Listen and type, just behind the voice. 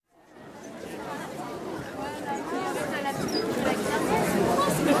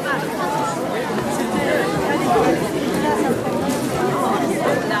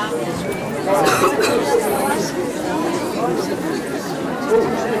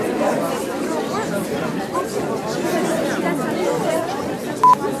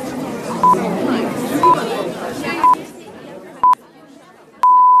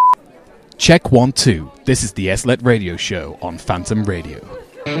Check 1, 2. This is the SLLET radio show on Phantom Radio.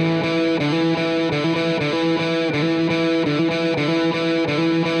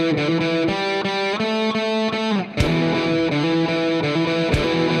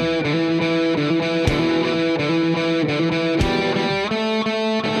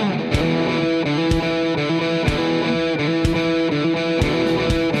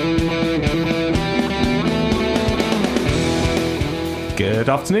 Good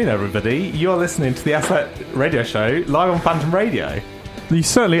afternoon, everybody. You're listening to the SLLET radio show live on Phantom Radio. You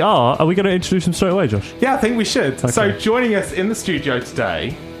certainly are. Are we going to introduce him straight away, Josh? Yeah, I think we should. Okay. So joining us in the studio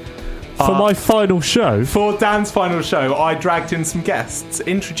today... For my final show? For Dan's final show, I dragged in some guests.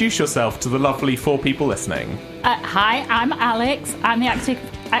 Introduce yourself to the lovely 4 people listening. Hi, I'm Alex. I'm the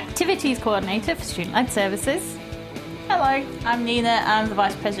Activities Coordinator for Student-Led Services. Hello, I'm Nina. I'm the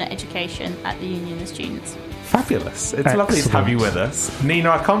Vice President Education at the Union of Students. Fabulous. It's lovely to have you with us. Nina,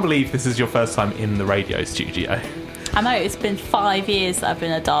 I can't believe this is your first time in the radio studio. I know, it's been 5 years that I've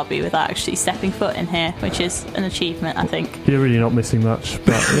been at Derby without actually stepping foot in here, which is an achievement, I think. You're really not missing much,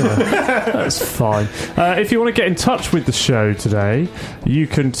 but that's fine. If you want to get in touch with the show today, you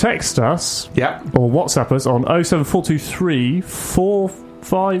can text us or WhatsApp us on 07423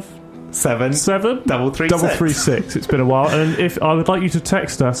 45 7 336. It's been a while, and if I would like you to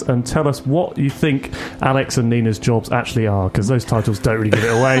text us and tell us what you think Alex and Nina's jobs actually are, because those titles don't really give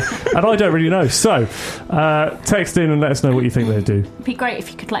it away, and I don't really know. So text in and let us know what you think they do. It'd be great if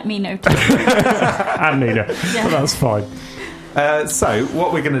you could let me know too. And Nina. Yeah. That's fine. So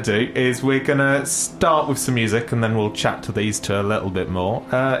what we're going to do is we're going to start with some music, and then we'll chat to these two a little bit more.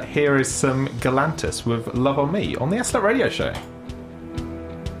 Here is some Galantis with Love on Me on the SLLET radio show.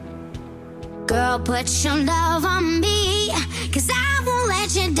 Girl, put your love on me, 'cause I won't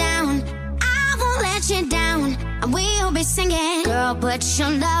let you down. I won't let you down. And we'll be singing. Girl, put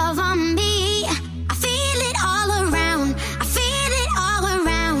your love on me. I feel it all around. I feel it all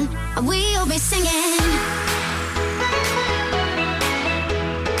around. And we'll be singing.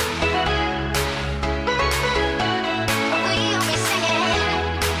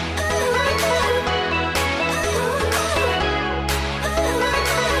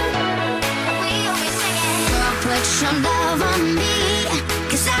 Put your love on me,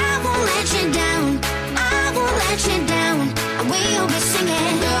 'cause I won't let you down. I won't let you down. And we'll be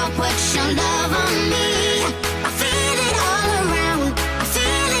singing. Girl, put your love on me. I feel it all around. I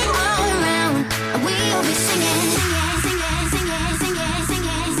feel it all around. And we'll be singing.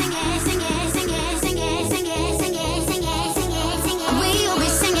 Put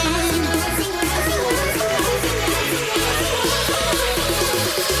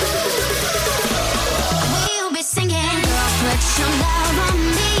your love on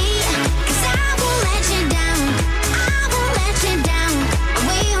me, 'cause I won't let you down. I won't let you down.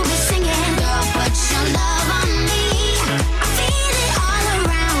 We'll be singing. Girl, put your love on me. I feel it all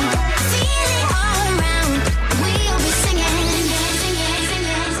around. I feel it all around. We'll be singing.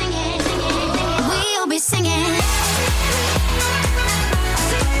 We'll be singing.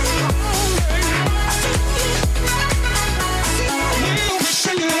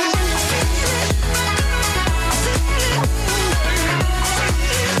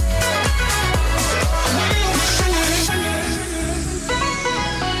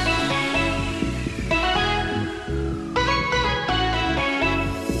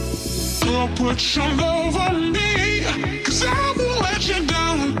 Put your love on me, 'cause I won't let you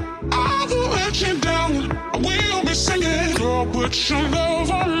down. I won't let you down. I will be singing. Girl, put your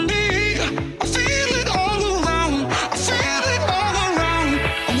love on me. I feel it all around. I feel it all around.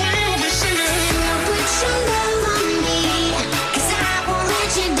 I will be singing. Girl, put your love on me, 'cause I won't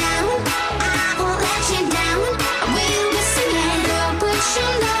let you down. I won't let you down. I will be singing. Girl, put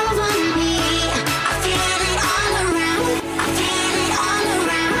your love on me. I feel it all around. I feel it all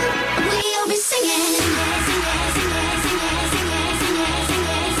around. We'll be singing. We'll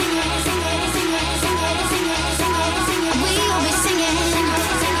be singing.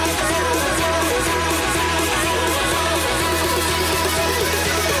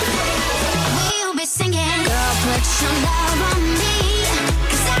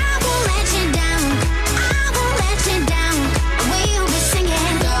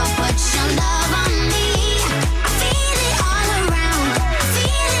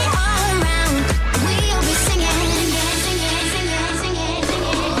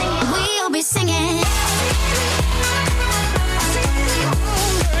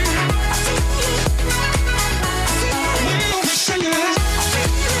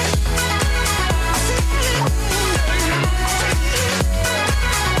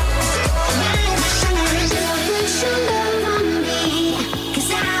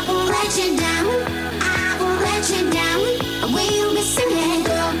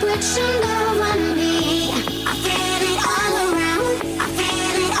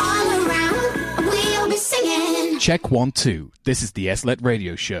 Check 1, 2. This is the SLLET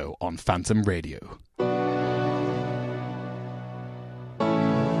radio show on Phantom Radio.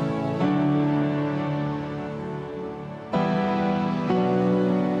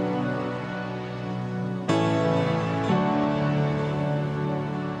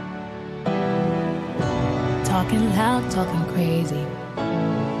 Talking loud, talking crazy.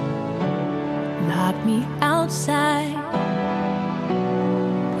 Lock me outside,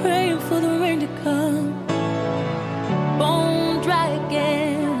 praying for the rain to come. Bone dry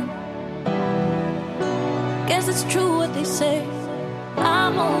again. Guess it's true what they say,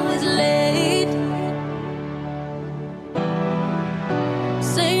 I'm always late.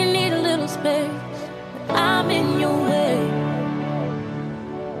 Say you need a little space, but I'm in your way.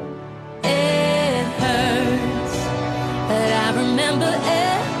 It hurts, but I remember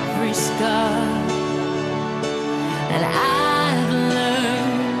every scar. And I've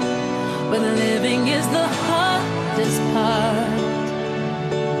learned when living is the hardest part.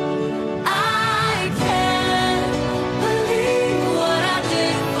 I can't believe what I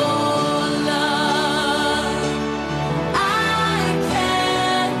did for love. I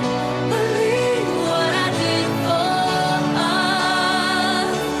can't believe what I did for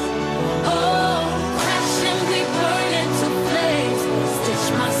us. Oh, crashing, we burn into flames. Stitch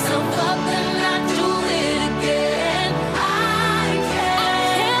myself up and I do it again. I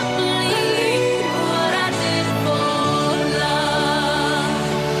can't believe what I did for love.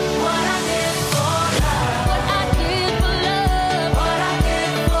 What I did for love. What I did for love. What I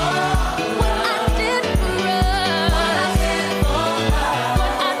did for love. What I did for love. What I did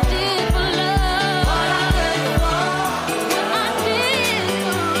for love. What I did for love. What I did for love. What I did for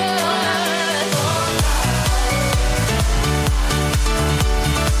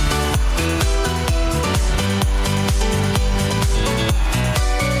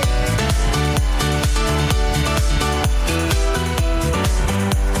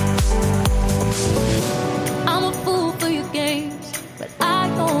I'm a fool for your games, but I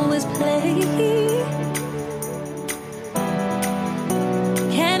always play.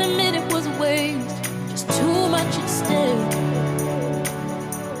 Can't admit it was a waste, just too much at stake.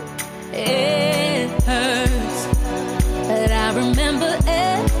 It hurts, but I remember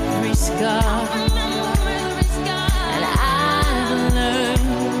every scar. And I've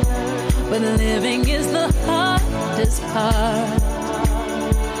learned when living is the hardest part.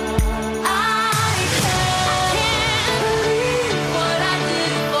 I can't believe what I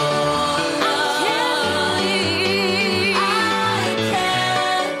did for love. I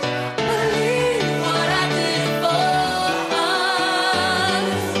can't believe what I did for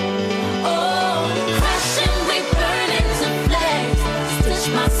us. Oh, crashing, we burn into flames. Stitch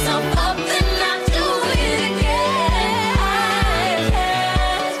myself up and I do it again. I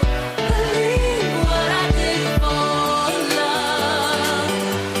can't believe what I did for love.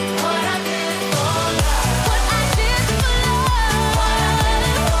 What I did for love. What I did for love.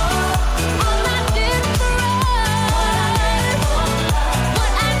 All I did for us.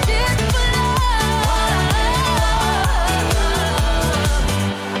 What I did for love.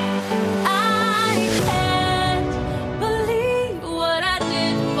 I can't believe what I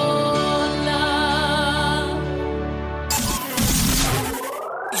did for love.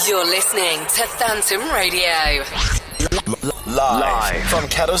 You're listening to Phantom Radio. Live from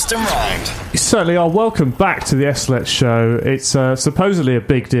Kettleston Road. You certainly are. Welcome back to the SLLET show. It's supposedly a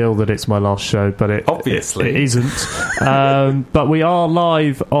big deal that it's my last show, but it isn't. But we are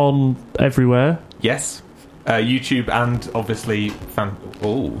live on everywhere. Yes. YouTube and obviously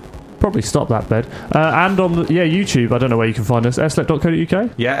Probably stop that bed. And on YouTube. I don't know where you can find us.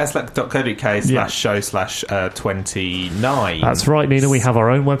 SLLET.co.uk? Yeah, SLLET.co.uk/29. That's right, Nina. We have our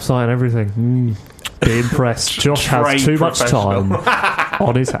own website and everything. Be impressed. Josh has too much time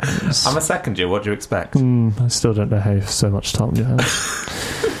on his hands. I'm a second year. What do you expect? I still don't know how you have so much time on your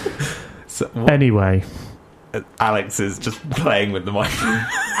hands. Anyway. Alex is just playing with the microphone.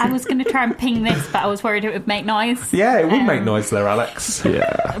 I was going to try and ping this, but I was worried it would make noise. Yeah, it would make noise there, Alex.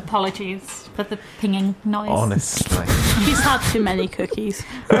 Yeah. Apologies for the pinging noise. Honestly. He's had too many cookies.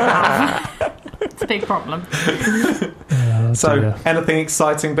 It's a big problem. So, anything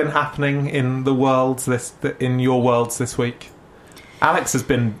exciting been happening in the worlds in your worlds this week? Alex has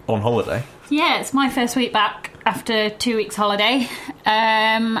been on holiday. Yeah, it's my first week back after 2 weeks holiday,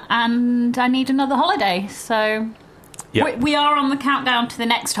 and I need another holiday. So we are on the countdown to the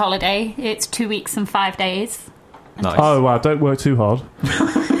next holiday. It's 2 weeks and 5 days. Nice. Oh wow! Don't work too hard.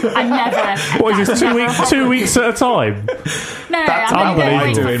 I never. What is this? 2 weeks at a time? No, That's I'm going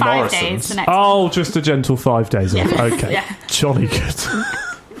unbelievable. for 5 days. The next Oh, just a gentle 5 days off. Yeah. Okay, Yeah. jolly good.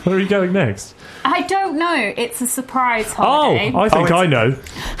 Where are you going next? I don't know. It's a surprise holiday. I think I know.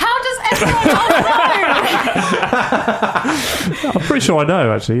 How does everyone else know? I'm pretty sure I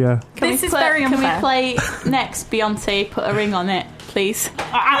know, actually, yeah. This is very unfair. Can we play next Beyonce Put a Ring on It, please?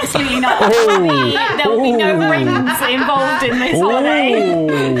 Absolutely not. There will be no rings involved in this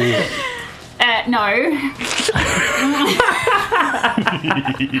holiday. No.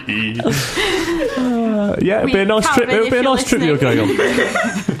 It'll be a nice trip. It'll be a nice trip you're going on.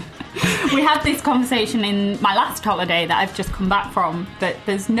 We had this conversation in my last holiday that I've just come back from, but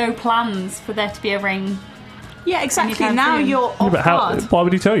there's no plans for there to be a ring. Yeah, exactly. Anytime Now soon. you're off guard. Why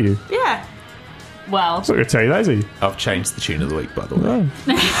would he tell you? Yeah. Well, He's not going to tell you that, is he? I've changed the tune of the week, by the way.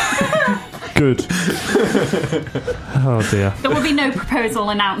 Good. Oh, dear. there will be no proposal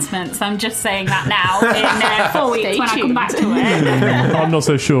announcements. I'm just saying that now. In 4 weeks when I come back to it. I'm not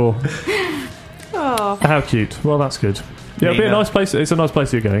so sure. Oh. How cute. Well, that's good. Yeah, it'll be a nice place. It's a nice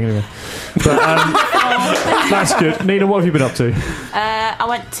place you're going, anyway. But, that's good. Nina, what have you been up to? I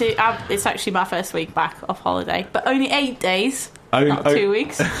went to... it's actually my first week back off holiday, but only 8 days. Not 2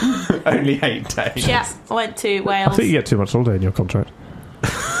 weeks. Only 8 days. Yeah, I went to Wales. I think you get too much holiday in your contract.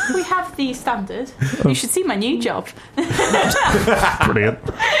 We have the standard. You should see my new job. Brilliant.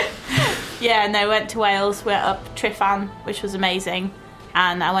 Yeah, and I went to Wales. We're up Tryfan, which was amazing.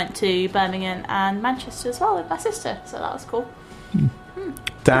 And I went to Birmingham and Manchester as well with my sister, so that was cool.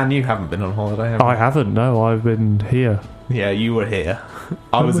 Dan, you haven't been on holiday, have you? I haven't, no. I've been here. Yeah, you were here.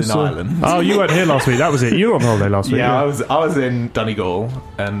 I was in Ireland. Oh, you weren't here last week. That was it. You were on holiday last week. Yeah, I was in Donegal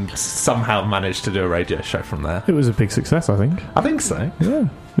and somehow managed to do a radio show from there. It was a big success, I think. I think so.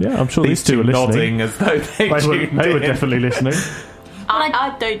 Yeah, I'm sure these two were nodding listening. as though they were definitely listening.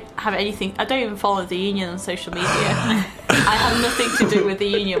 I don't have anything. I don't even follow the union on social media. I have nothing to do with the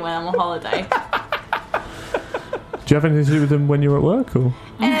union when I'm on holiday. Do you have anything to do with them when you're at work, or?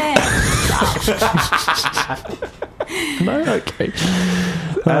 No, okay.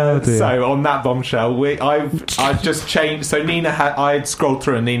 So on that bombshell, I've just changed. So I had scrolled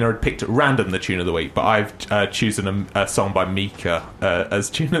through and Nina had picked at random the tune of the week, but I've chosen a song by Mika as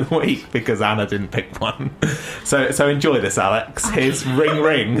tune of the week because Anna didn't pick one. So enjoy this, Alex. Here's Ring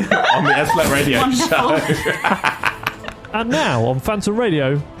Ring on the SLLET Radio Show. And now on Phantom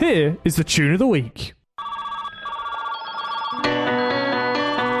Radio, here is the tune of the week.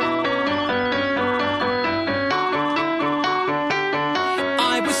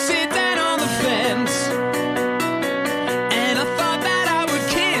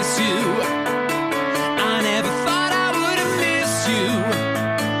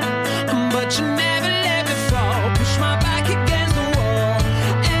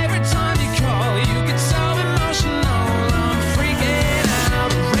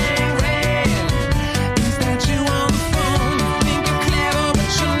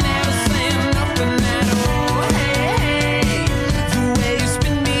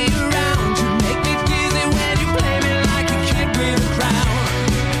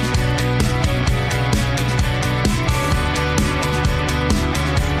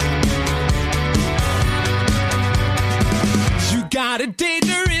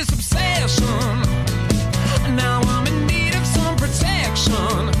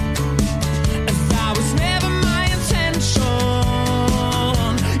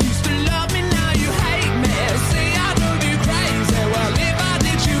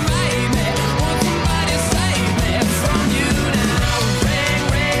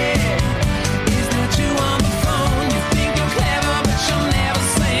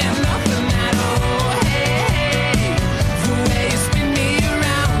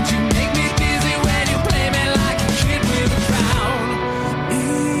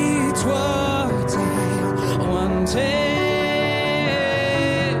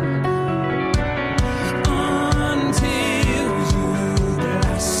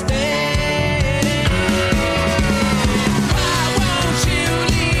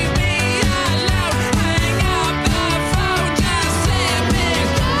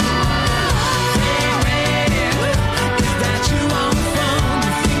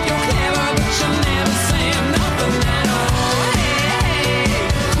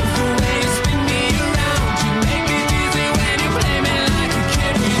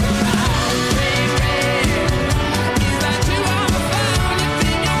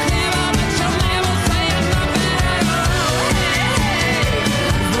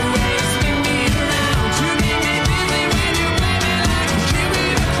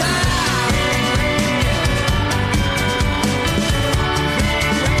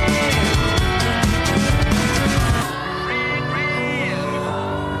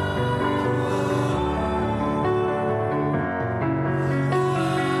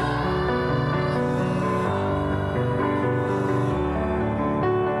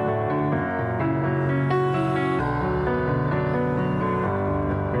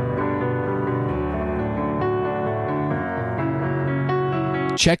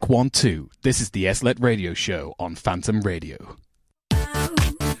 Check 1, 2. This is the SLET Radio Show on Phantom Radio.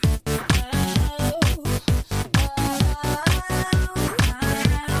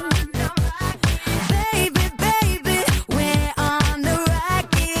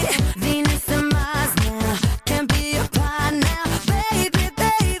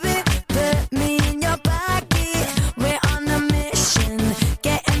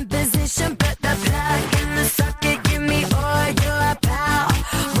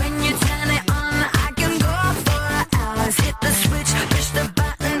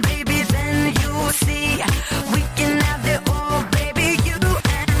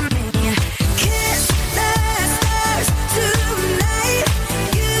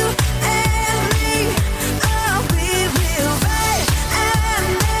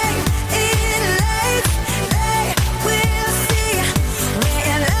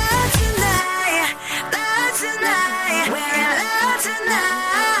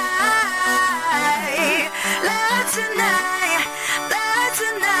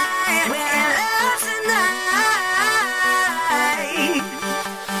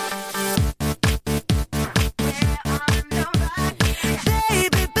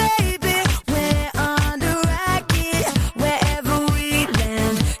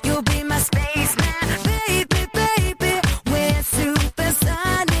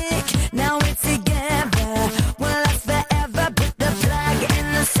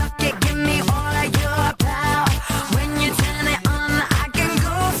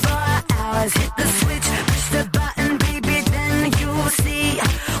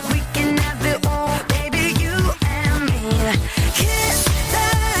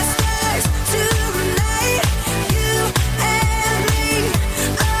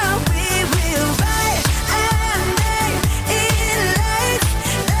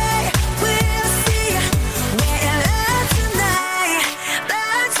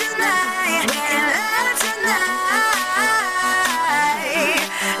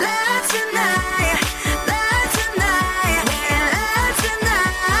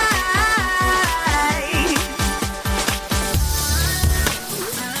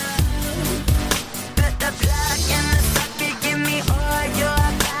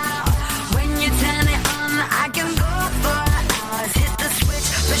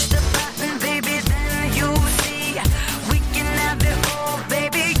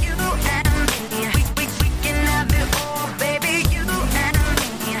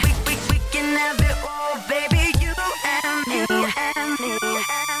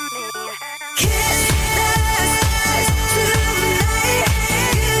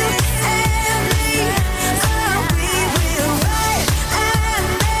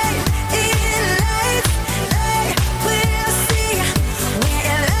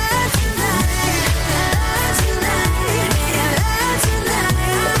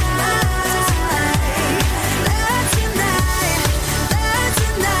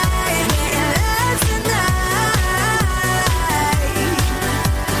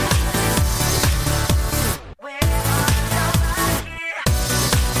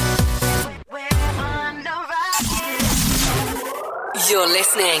 You're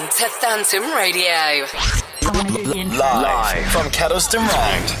listening to Phantom Radio. Live from Kettleston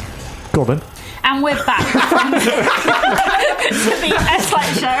Round. Go on then. And we're back from to the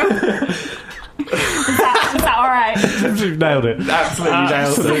SLET show. Is that alright? You've nailed it.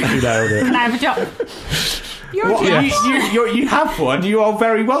 Absolutely nailed it. Can I have a job? You have one. You are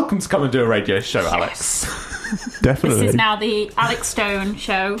very welcome to come and do a radio show, Alex. Definitely. This is now the Alex Stone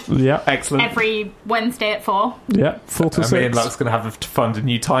show. Yeah. Excellent. Every Wednesday at 4. Yeah, 4 to 6. Me and Luck's going to have to find a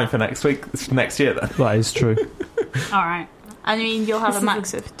new time for next year then. That is true. Alright. I mean, you'll have a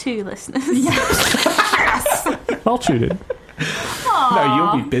max of 2 listeners. Yes. I'll tune in. No,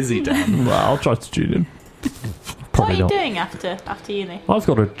 you'll be busy, Dan. Well, I'll try to tune in. What Probably are you not. doing after uni? I've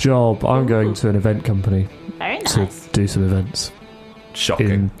got a job. I'm going to an event company Very to nice. do some events Shocking.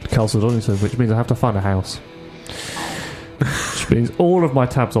 in Castle Donington, which means I have to find a house. Which means all of my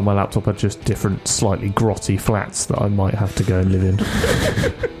tabs on my laptop are just different, slightly grotty flats that I might have to go and live in.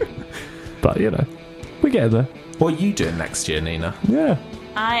 But, you know, we get there. What are you doing next year, Nina? Yeah.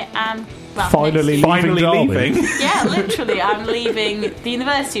 I am Finally leaving. Yeah, literally, I'm leaving the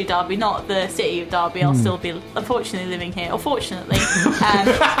University of Derby, not the City of Derby. I'll still be, unfortunately, living here. Or fortunately,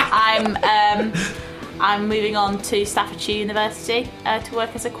 I'm moving on to Staffordshire University to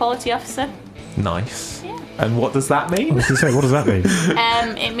work as a quality officer. Nice. Yeah. And what does that I mean? was going to say, what does that mean?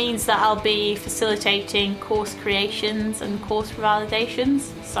 It means that I'll be facilitating course creations and course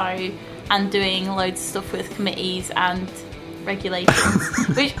validations. So, and doing loads of stuff with committees and regulations,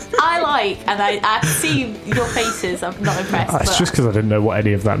 which I like, and I see your faces. I'm not impressed. It's but just because I didn't know what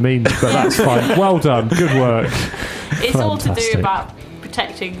any of that means, but that's fine. Well done. Good work. it's all to do Fantastic. about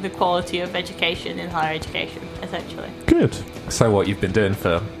protecting the quality of education in higher education, essentially. Good. So what you've been doing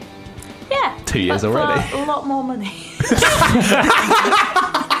for Yeah. 2 years but already? For a lot more money.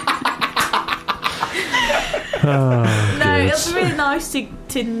 No, it'll be really nice to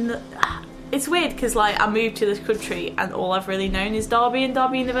it's weird because like I moved to this country and all I've really known is Derby and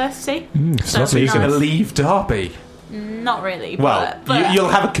Derby University. So it'll be you're going to nice. leave Derby? Not really. Well, but you'll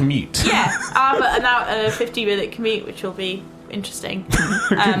have a commute. yeah, I have a 50-minute commute, which will be interesting.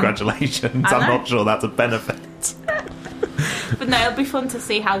 Congratulations. I I'm know. not sure that's a benefit. But no, it'll be fun to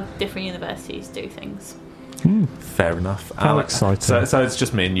see how different universities do things. Fair enough. How Alex. exciting. So it's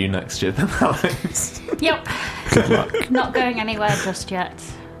just me and you next year then, Alex. Yep. Good luck. Not going anywhere just yet.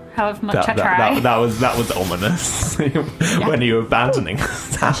 However much I try. That was ominous when you were abandoning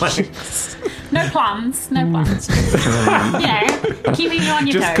us, Alex. No plans. No plans. You know, keeping you on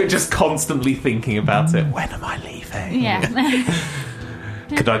your toes. Just constantly thinking about it. When am I leaving? Yeah.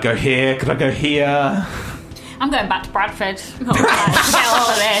 Could I go here? Could I go here? I'm going back to Bradford. To get all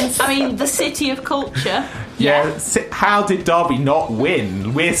of this. I mean, the city of culture. Yeah. How did Derby not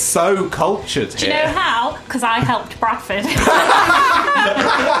win? We're so cultured Do you here. know how? Because I helped Bradford.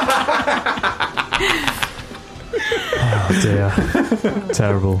 Oh dear.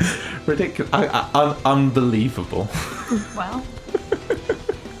 Terrible. Ridiculous. Unbelievable. Well,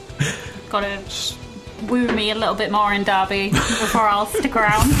 got to woo me a little bit more in Derby before I'll stick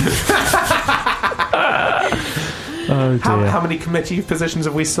around. Oh dear. How many committee positions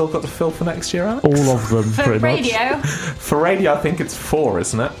have we still got to fill for next year, Alex? All of them, For pretty radio, much. For radio, I think it's 4,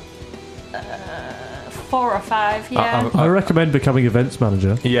 isn't it? 4 or 5, yeah. I recommend becoming events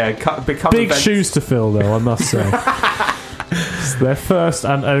manager. Yeah, become Big events- shoes to fill, though, I must say. It's their first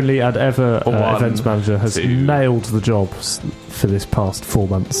and only and ever One, events manager has 2. nailed the job for this past 4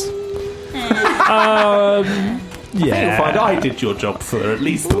 months. I think you'll find I did your job for at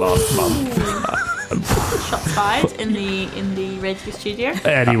least the last month. Shots fired in the radio studio.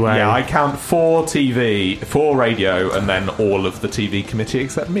 Anyway. Yeah, I count 4 TV, 4 radio, and then all of the TV committee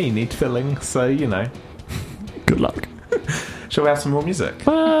except me need filling. So you know. Good luck. Shall we have some more music?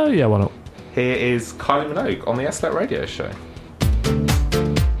 Yeah, why not? Here is Kylie Minogue on the SLLET Radio Show.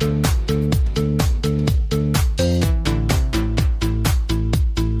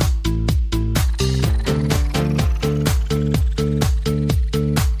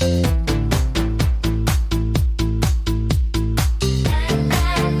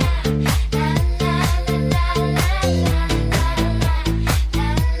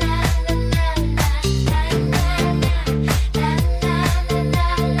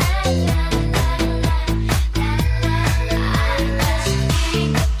 I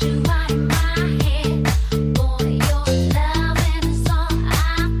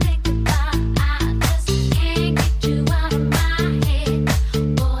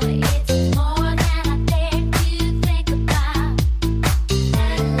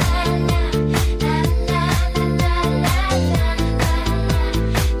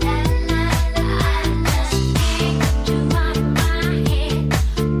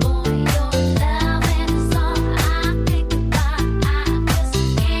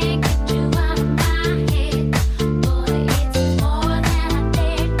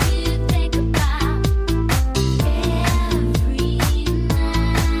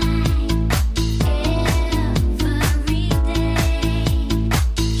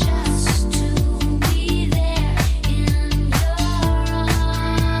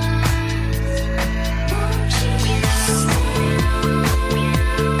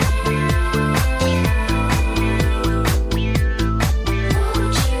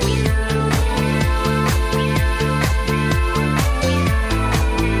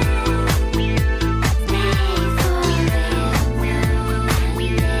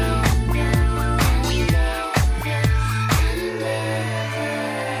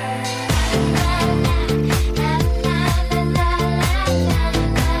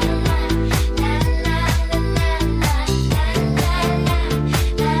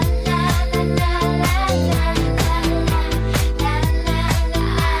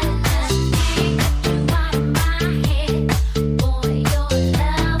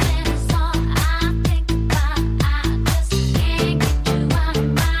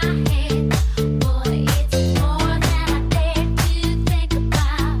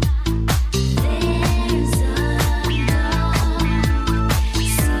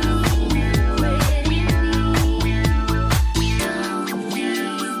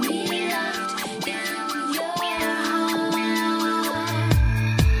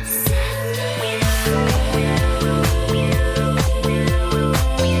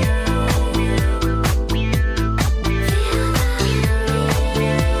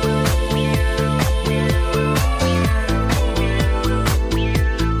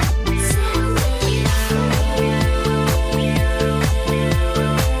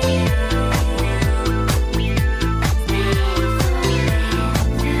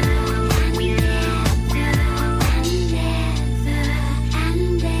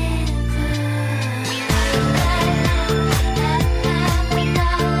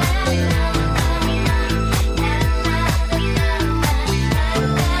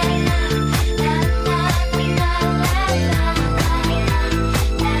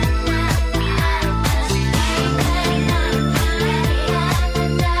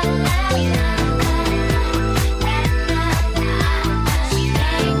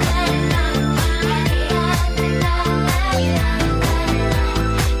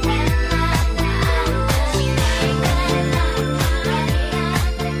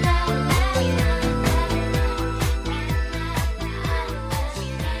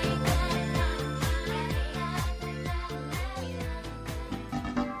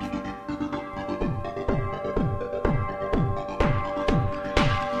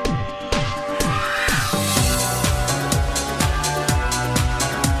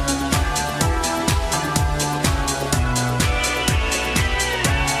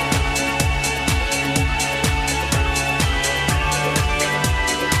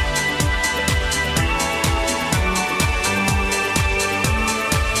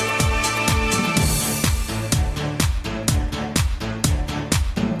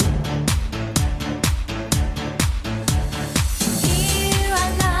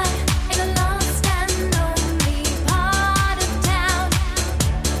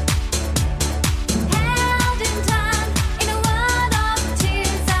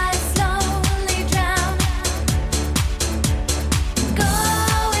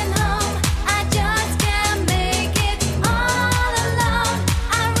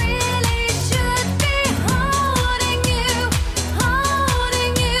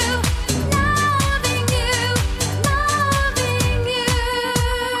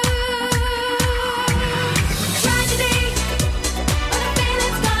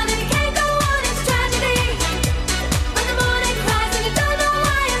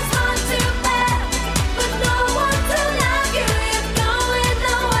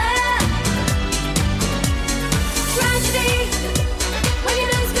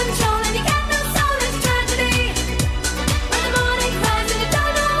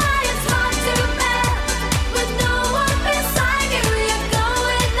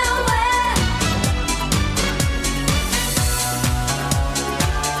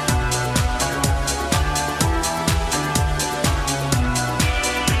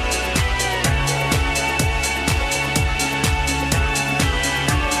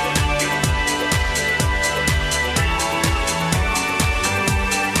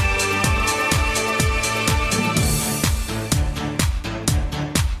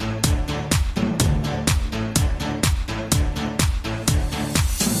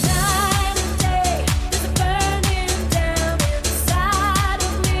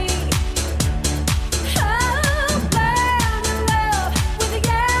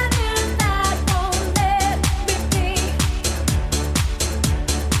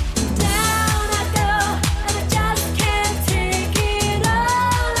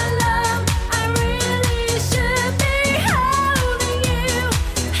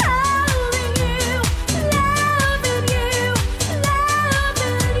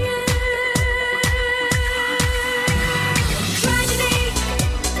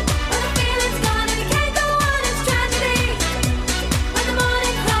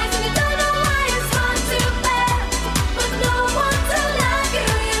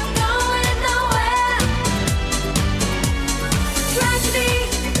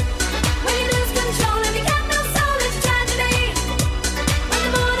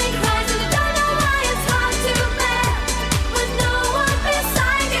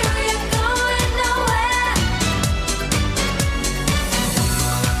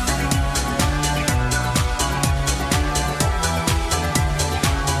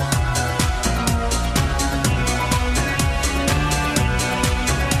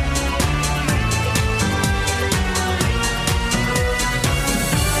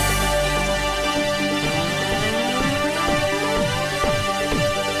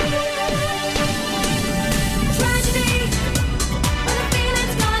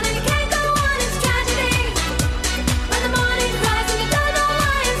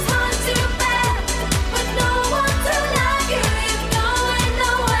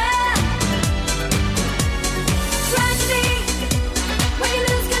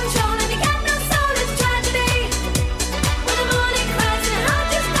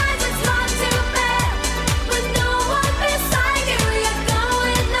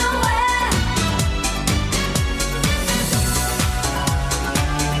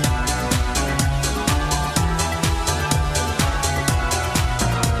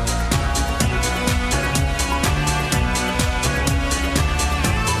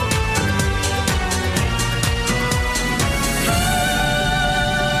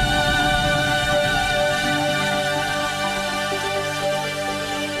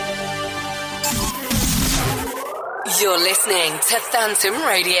listening to Phantom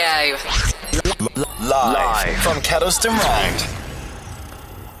Radio. Live from Kettleston Round.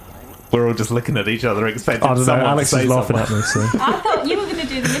 We're all just looking at each other expecting I don't know, someone Alex to say is laughing something. at me, so. I thought you were going to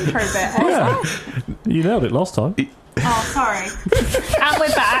do the intro bit. Yeah. You nailed it last time. Oh, sorry. And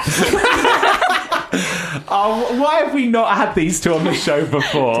we're back. Oh, why have we not had these two on the show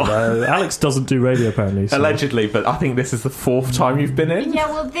before? Alex doesn't do radio, apparently. So. Allegedly, but I think this is the 4th time you've been in. Yeah,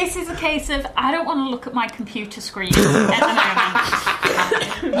 well, this is a case of I don't want to look at my computer screen at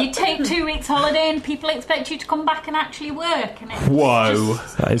the moment. You take 2 weeks holiday and people expect you to come back and actually work. And it's Whoa.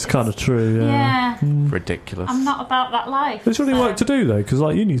 That is kind of true, yeah. Ridiculous. I'm not about that life. There's really work to do, though, because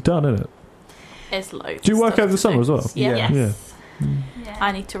like, uni's done, isn't it? There's loads. Do you of work stuff over the to summer do. as well? Yeah. Yeah. Yeah. Yeah.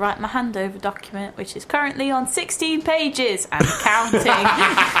 I need to write my handover document, which is currently on 16 pages and counting.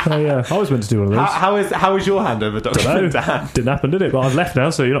 Oh, yeah. I was meant to do one of those. How is your handover document, Dan? Didn't happen, did it? But I've left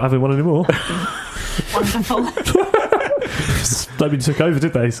now, so you're not having one anymore. Wonderful. Nobody took over,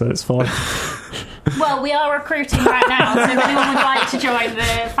 did they? So it's fine. Well, we are recruiting right now, so if anyone would like to join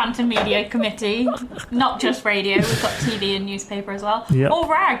the Phantom Media Committee, not just radio, we've got TV and newspaper as well, Yep. or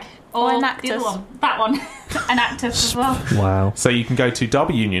RAG, or Or the Enactus. other one, that one, Enactus as well. Wow. So you can go to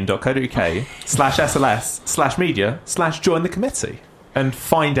wunion.co.uk/SLS/media/join the committee and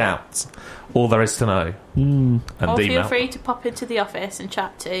find out all there is to know. And Or feel email. free to pop into the office and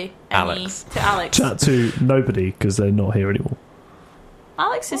chat to Alex. Chat to nobody, because they're not here anymore.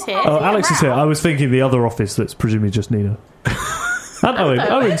 Alex is here. Oh, Alex is here. I was thinking the other office that's presumably just Nina. And Owen.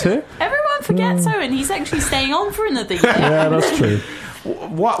 Owen's here. Everyone forgets Owen. He's actually staying on for another year. Yeah, that's true.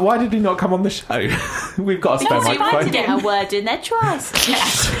 Why did he not come on the show? We've got a spare Because he wanted to microphone. get a word in edgewise.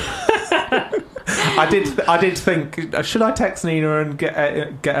 I did think, should I text Nina and get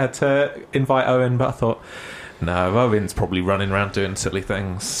her to invite Owen? But I thought, no, Owen's probably running around doing silly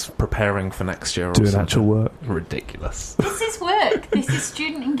things, preparing for next year or Doing something. actual work. Ridiculous. This is work. This is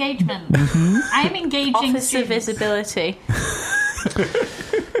student engagement. I am engaging Officer students. visibility.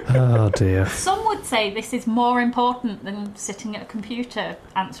 Oh, dear. Some would say this is more important than sitting at a computer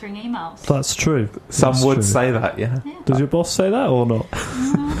answering emails. That's true. Some That's would true. say that, yeah. Does your boss say that or not?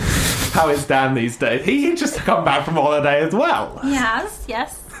 How is Dan these days? He just come back from holiday as well. Yes.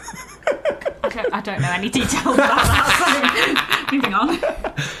 I don't know any details about that, so moving on.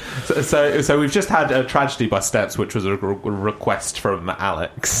 So we've just had a tragedy by Steps, which was a request from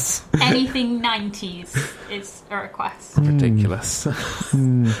Alex. Anything 90s is a request. Ridiculous.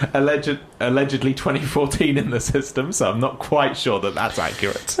 Allegedly 2014 in the system, so I'm not quite sure that that's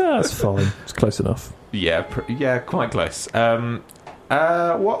accurate. That's fine. It's close enough. Yeah, quite close. We'll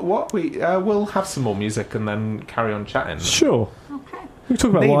have some more music and then carry on chatting. Sure. Okay. We can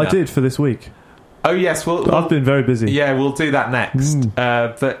talk about what I Nina. did for this week. Oh yes, I've been very busy. Yeah, we'll do that next.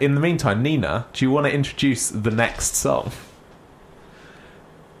 But in the meantime, Nina, do you want to introduce the next song?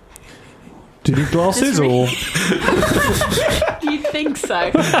 Do you need glasses or? You think so?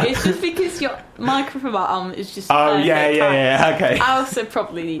 It's just because your microphone arm is just. Oh perfect yeah. height. Okay. I also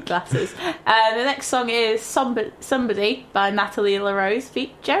probably need glasses. The next song is Somebody by Natalie LaRose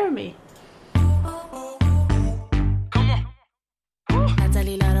feat Jeremy.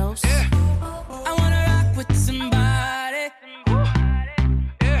 Natalie LaRose. I wanna rock with somebody.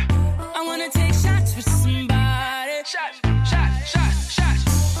 I wanna take shots with somebody. Shots.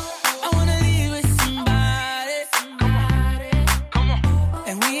 I wanna leave with somebody. Come on.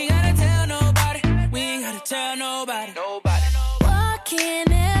 And we ain't gotta tell nobody. Why can't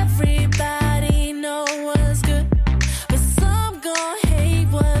everybody know what's good? But some gon' hate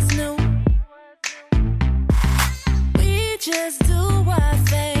what's new. We just do our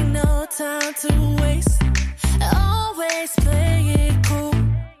thing, no time to waste. Always play it cool.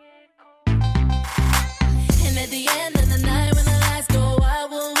 And at the end of the night, when the lights go out,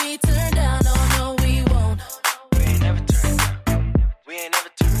 will we turn down? Oh no, we won't. We ain't never turn down.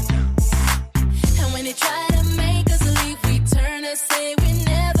 And when they try to make us leave, we turn and say we're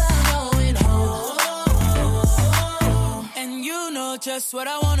never going home. And you know just what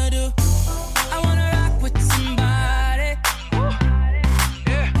I wanna do. I wanna rock with somebody.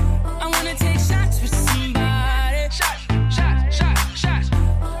 I wanna take shots with somebody. Shots.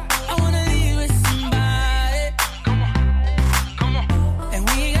 I wanna leave with somebody. Come on. And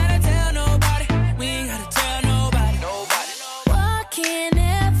we ain't gotta tell nobody. Why can't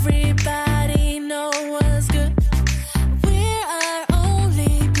everybody know what's good? We're our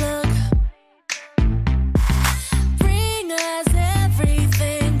only plug. Bring us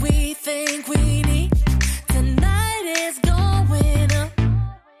everything we think we need.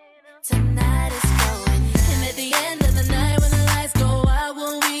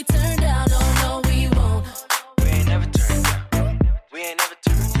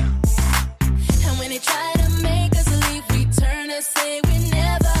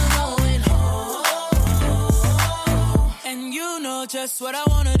 what I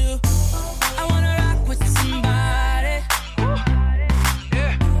wanna do. I wanna rock with somebody.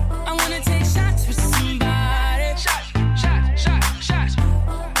 Yeah. I wanna take shots with somebody. Shots.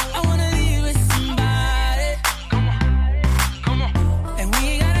 I wanna leave with somebody. Come on. And we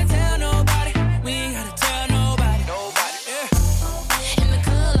ain't gotta tell nobody. Yeah. In the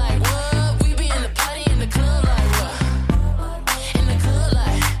club like what? We be in the party in the club like what? In the club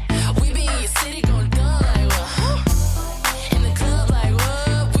like we be in your city gon' done like what? In the club like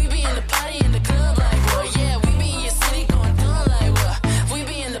what? We be in the party in the club like what? Yeah, we be in your city gon' done like what? We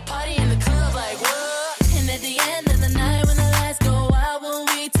be in the party in the club like what? And at the end of the night when the lights go out, will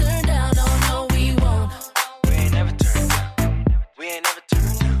we turn down? Oh no, we won't. We ain't never turned down.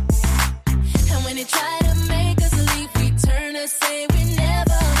 And when they try to make us leave, we turn and say we're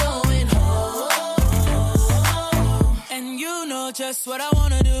never going home. And you know just what I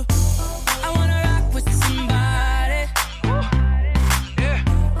wanna do. I wanna rock with somebody. Yeah.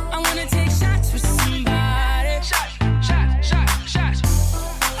 I wanna take shots with somebody. Shots.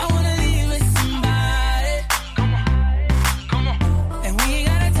 I wanna leave with somebody. Come on. And we ain't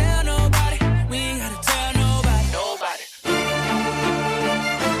gotta tell nobody. Nobody.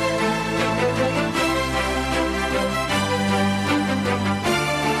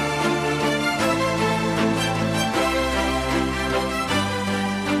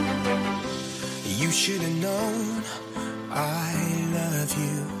 You should have known I love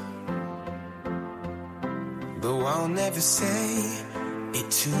you, but I'll never say it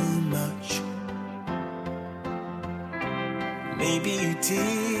too much. Maybe you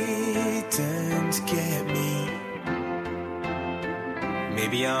didn't get me.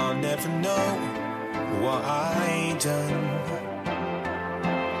 Maybe I'll never know what I done.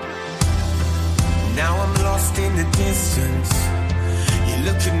 Now I'm lost in the distance. You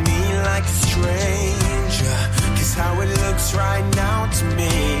look at me like a stranger, 'cause how it looks right now to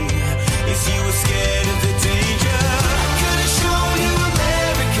me is you were scared of the danger. Could've shown you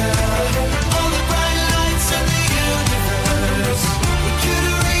America, all the bright lights of the universe. We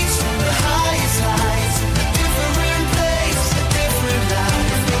could've reached the highest heights, a different place, a different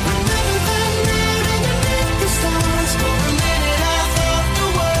life. Remember that night underneath the stars, for a minute I thought the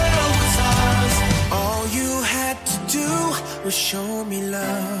world was ours. All you had to do was show me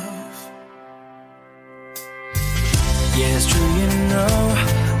love. Yeah, it's true, you know,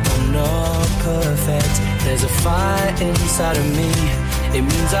 I'm not perfect. There's a fire inside of me. It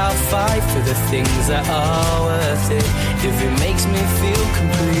means I'll fight for the things that are worth it, if it makes me feel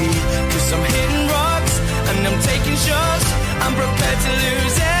complete. 'Cause I'm hitting rocks and I'm taking shots. I'm prepared to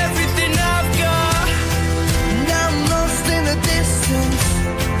lose everything I've got. Now I'm lost in the distance.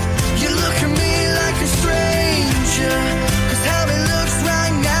 You look at me like a stranger, 'cause how it looks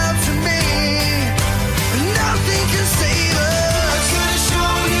right now to me, nothing can save us. I could've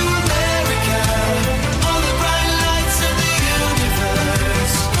shown you America, all the bright lights of the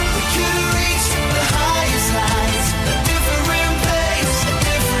universe. We could've reached the highest heights, a different place, a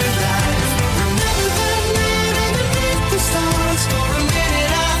different life. Remember that night underneath the stars, for a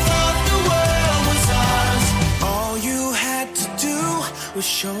minute I thought the world was ours. All you had to do was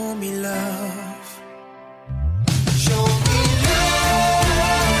show me love. Show me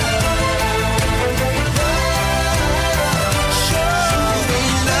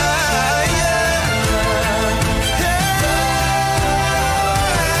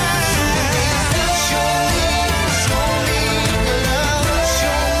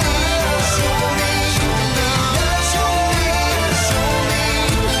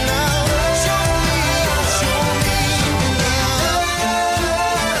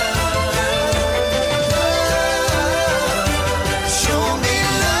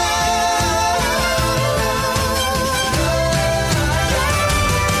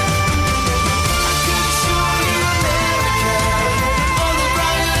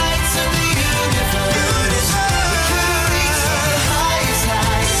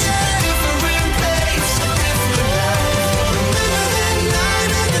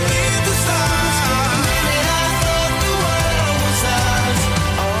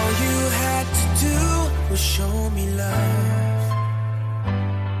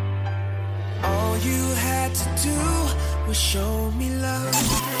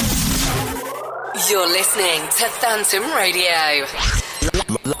You're listening to Phantom Radio.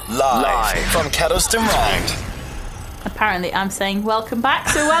 Live from Kettleston Round. Apparently, I'm saying welcome back,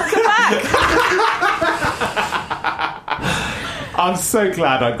 so welcome back. I'm so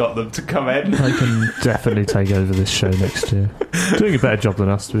glad I got them to come in. They can definitely take over this show next year. Doing a better job than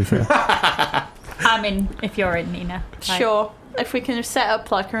us, to be fair. I'm in if you're in, Nina. Sure. if we can set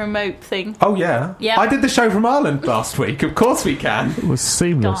up like a remote thing. Oh, yeah. Yeah. I did the show from Ireland last week. Of course we can. It was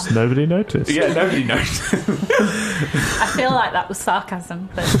seamless. Darn. Nobody noticed. Yeah, nobody noticed. I feel like that was sarcasm,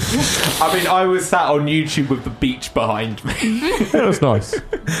 but I mean, I was sat on YouTube with the beach behind me. It was nice.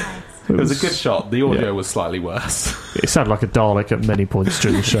 It was a good shot. The audio was slightly worse. It sounded like a Dalek at many points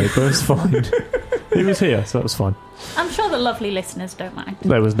during the show, but it's fine. He was here, so that was fine. I'm sure the lovely listeners don't mind.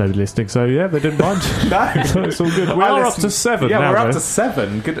 There was nobody listening, so yeah, they didn't mind. No. So it's all good. We are up to 7 Yeah, now, we're up though. to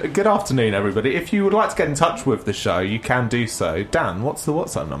 7. Good afternoon, everybody. If you would like to get in touch with the show, you can do so. Dan, what's the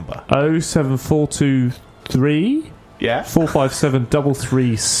WhatsApp number? 07423 Yeah. 457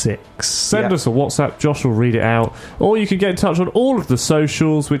 336. Send Yeah. us a WhatsApp. Josh will read it out. Or you can get in touch on all of the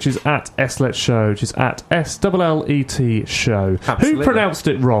socials, which is at SLET Show, which is at SLLET Show. Absolutely. Who pronounced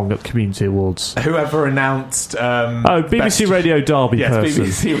it wrong at the Community Awards? Whoever announced... BBC Radio Derby Yes, person.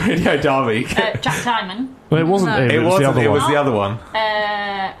 BBC Radio Derby. Jack Diamond. Well, it wasn't No. him. It It was the wasn't. other It was one. the other one.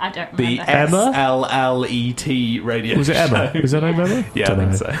 I don't The remember. Emma? SLLET radio Was it Emma? show. Was her name Emma? Yeah, I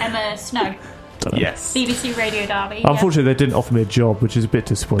Dunno. think so. Emma Snow. Yes. BBC Radio Derby. Unfortunately, they didn't offer me a job, which is a bit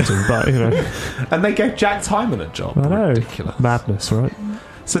disappointing, but, you know. And they gave Jack Timon a job. I know. Ridiculous. Madness, right?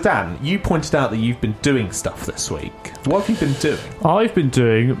 So, Dan, you pointed out that you've been doing stuff this week. What have you been doing? I've been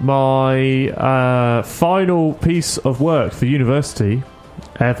doing my final piece of work for university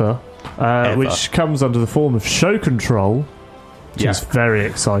ever. Which comes under the form of show control, which is very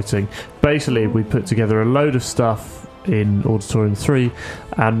exciting. Basically, we put together a load of stuff in Auditorium 3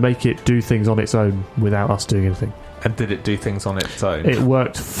 and make it do things on its own without us doing anything. And did it do things on its own? It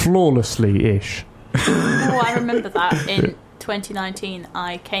worked flawlessly-ish. Oh, I remember that in 2019.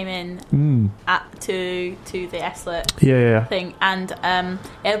 I came in to the SLET Yeah. thing, and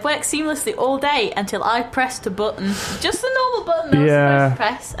it worked seamlessly all day until I pressed a button, just the normal button that I was supposed to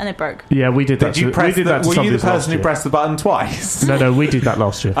press, and it broke. Yeah, we did that. Did you press we did that to were you the somebody's last person who year. pressed the button twice? No, we did that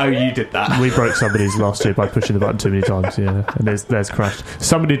last year. Oh, you did that. We broke somebody's last year by pushing the button too many times, yeah. And there's crashed.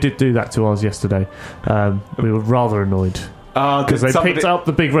 Somebody did do that to ours yesterday. We were rather annoyed. Because they picked up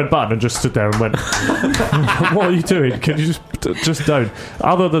the big red button and just stood there and went, "What are you doing? Can you just don't?"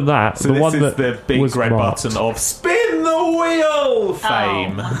 Other than that, So the this one is that the big was red marked. button of spin the wheel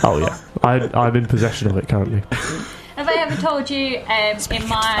fame. Oh yeah, I'm in possession of it currently. Have I ever told you in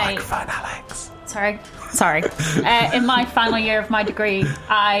my Microphone, Alex. Sorry. In my final year of my degree,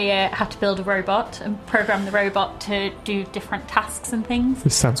 I had to build a robot and program the robot to do different tasks and things.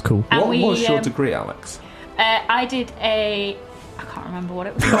 This sounds cool. And What was your degree, Alex? I did I can't remember what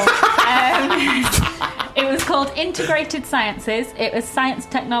it was called. It was called Integrated Sciences. It was science,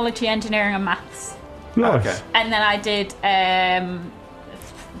 technology, engineering and maths. Nice. Okay. And then I did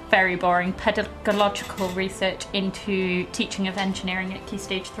very boring pedagogical research into teaching of engineering at Key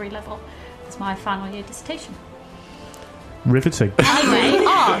Stage 3 level. That's my final year dissertation. Riveting. Anyway,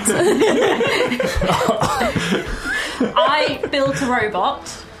 art. I built a robot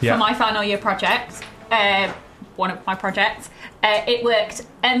for my final year project. One of my projects. It worked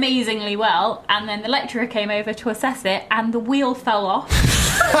amazingly well, and then the lecturer came over to assess it, and the wheel fell off.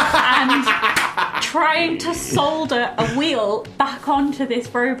 And trying to solder a wheel back onto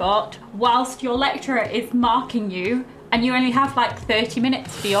this robot whilst your lecturer is marking you, and you only have like 30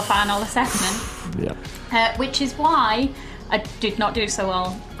 minutes for your final assessment. Yeah. Which is why I did not do so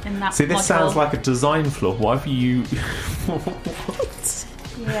well in that. See, this module. sounds like a design flaw. Why have you? What?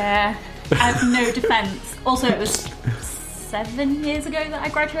 Yeah, I have no defence. Also, it was 7 years ago that I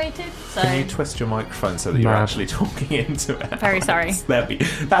graduated, so Can you twist your microphone so that you're actually talking into it? Very sorry.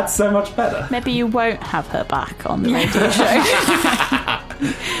 That's so much better. Maybe you won't have her back on the radio show.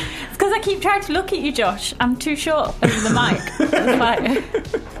 It's because I keep trying to look at you, Josh. I'm too short over the mic. It's like-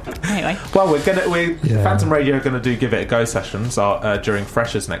 Anyway, Well, Phantom Radio are gonna do Give It a Go sessions during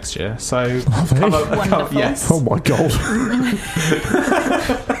Freshers next year. So Wonderful. yes. Oh my god.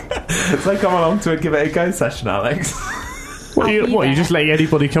 So come along to a Give It a Go session, Alex. What are you just letting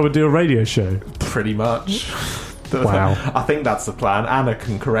anybody come and do a radio show? Pretty much. Wow. I think that's the plan. Anna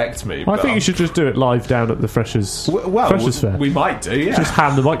can correct me. I think you should just do it live down at the Freshers Fair. We might do, yeah. Just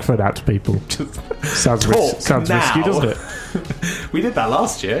hand the microphone out to people. Sounds risky, now. doesn't it? We did that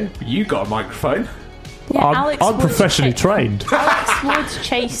last year. You got a microphone. Yeah, I'm professionally trained. Alex Wood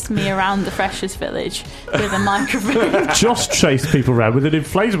chased me around the Freshers Village with a microphone. Josh chased people around with an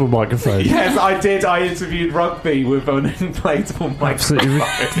inflatable microphone. Yes, I did. I interviewed rugby with an inflatable microphone.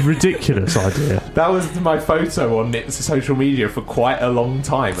 Absolutely ridiculous idea. That was my photo on social media for quite a long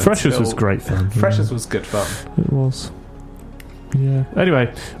time. Freshers was great fun. Freshers was good fun. It was. Yeah.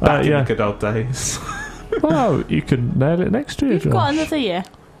 Anyway, Back in the good old days. Oh, you can nail it next year, You've Josh. got another year.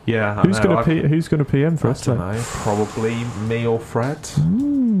 Yeah, I Who's going to PM for us? I don't know. Probably me or Fred.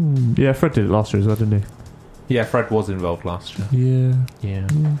 Yeah, Fred did it last year as well, didn't he? Yeah, Fred was involved last year. Yeah.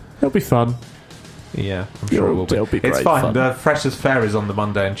 It'll be fun. Yeah, I'm sure it will be. It'll be great It's fine. fun. The Freshers' Fair is on the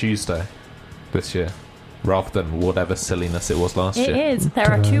Monday and Tuesday this year, rather than whatever silliness it was last year. It is.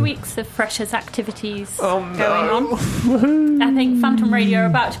 There are 2 weeks of Freshers' activities going on. Woohoo. I think Phantom Radio are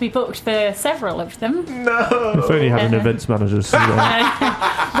about to be booked for several of them. No! If only had an events manager.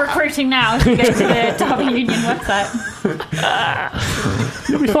 Recruiting now if you go to the Derby Union website.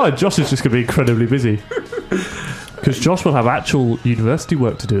 You'll be fine. Josh is just going to be incredibly busy. Because Josh will have actual university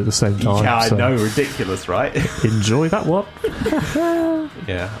work to do at the same time. Yeah, I know. Ridiculous, right? Enjoy that one.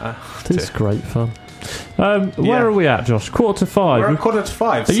 Yeah. It's great fun. Where are we at, Josh? 4:45? We're at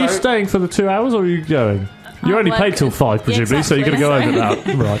 4:45. Are you staying for the 2 hours or are you going? You're only paid till 5, presumably, so you're going to go over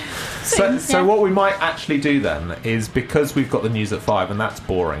that. Right. So what we might actually do then is, because we've got the news at 5 and that's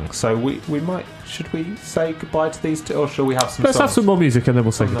boring, so we might... Should we say goodbye to these two, or shall we have some Let's songs? have some more music and then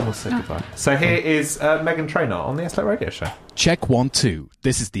we'll say goodbye. Then we'll say goodbye. So here is Megan Trainor on the SLET Radio Show. Check 1, 2.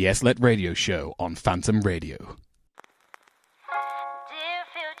 This is the SLET Radio Show on Phantom Radio. Dear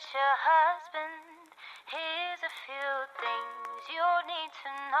future husband, here's a few things you need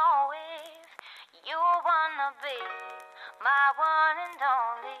to know if you wanna be my one and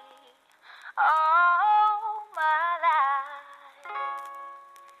only. Oh, my life.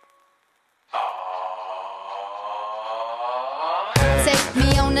 Take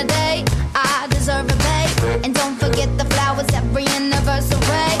me on a date, I deserve a babe. And don't forget the flowers every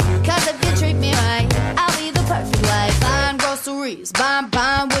anniversary. Cause if you treat me right, I'll be the perfect wife. Buying groceries, buying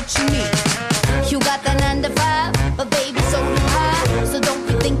what you need. You got that 9 to 5, but baby, so do I. So don't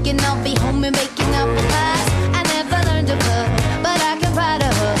be thinking I'll be home and making apple pies. I never learned to cook, but I can ride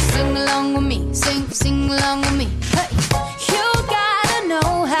a horse. Sing along with me, sing along with me. Hey, you gotta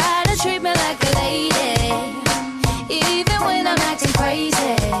know how to treat me like a lady. Even when I'm acting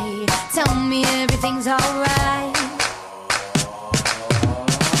crazy, tell me everything's alright.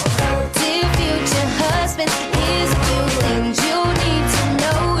 Dear future husband, here's a few things you need to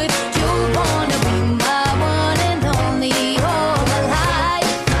know if you wanna be my one and only all my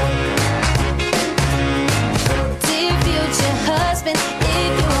life. Dear future husband,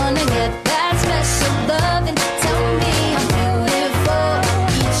 if you wanna get that special loving, tell me I'm beautiful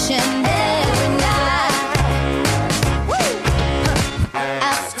each and every night.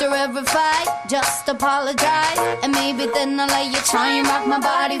 After every fight, just apologize, and maybe then I'll let you try and rock my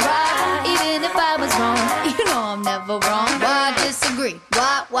body right. Even if I was wrong, you know I'm never wrong. Why disagree?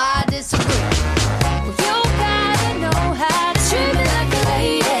 Why disagree? Well, you gotta know how to treat me like a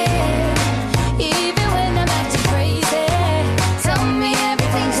lady. Even when I'm acting crazy, tell me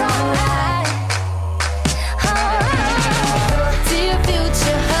everything's alright. Dear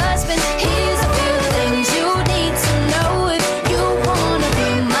future husband, here's a few things you need to know if you wanna be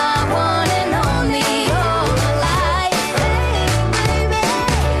my one and only all my life.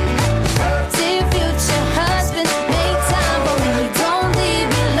 Dear future husband, make time for me, don't leave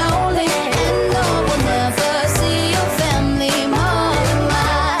me lonely. And no one ever see your family more than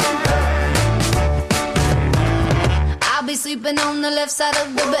mine. I'll be sleeping on the left side of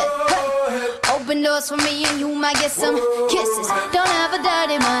the bed. Hey. Open doors for me and you might get some kisses. Don't have a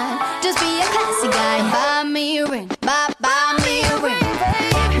dirty mind, just be a classy guy. Buy me a ring, buy me a ring.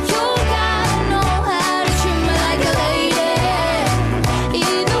 You gotta know how to treat me like a lady.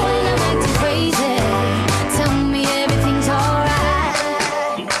 Even when I'm acting crazy, tell me everything's alright.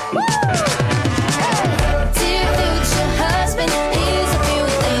 Dear future husband, here's a few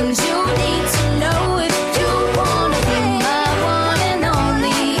things you need to know if you wanna be my one and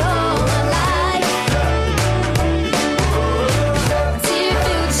only all my life. Dear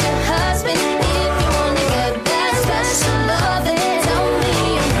future husband, if you wanna get that special loving, tell me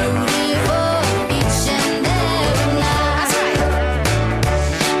I'm beautiful each and every night.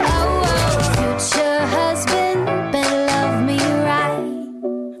 Oh, future husband, better love me right.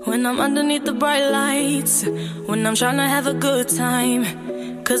 When I'm underneath the bright lights, when I'm trying to have a good time,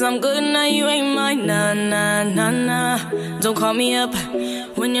 cause I'm good now, you ain't mine, nah, nah, nah, nah. Don't call me up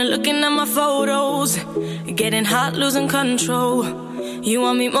when you're looking at my photos, getting hot, losing control. You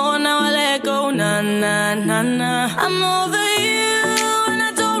want me more, now I let go, nah, nah, nah, nah. I'm over you and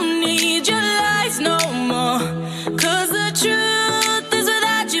I don't need your lies no more. Cause the truth is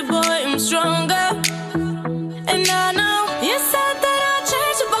without you, boy, I'm stronger. And I know you said that I'd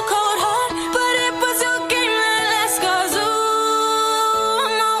change up a cold heart, but it was your game that last, cause ooh,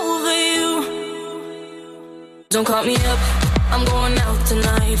 I'm over you. Don't call me up, I'm going out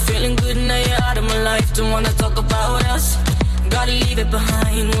tonight, feeling good now you're out of my life. Don't wanna talk about us, Gotta leave it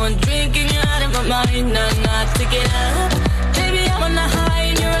behind. One drink and you're out of my mind. Nah, take it up. Baby, I'm on the high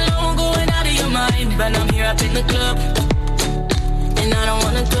and you're alone, going out of your mind. But I'm here up in the club, and I don't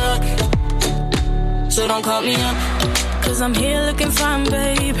wanna talk. So don't call me up, cause I'm here looking fine,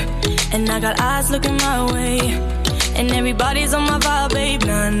 babe. And I got eyes looking my way. And everybody's on my vibe, babe.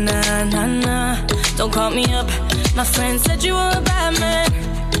 Nah. Don't call me up. My friend said you were a bad man.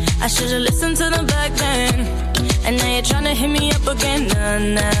 I should've listened to them back then. And now you're trying to hit me up again.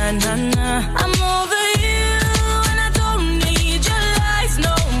 Nah. I'm over you, and I don't need your lies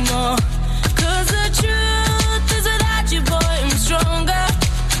no more. Cause the truth is without you, boy, I'm stronger.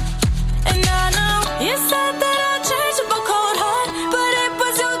 And I know you said that I'd change up a cold heart, but it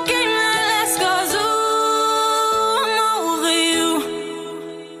was your game that last. Cause ooh, I'm over you.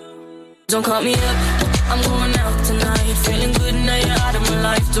 Don't call me up, I'm going out tonight. Feeling good now you're out of my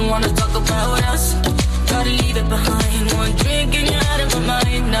life. Don't wanna talk about us, gotta leave it behind. One drink and you're out of my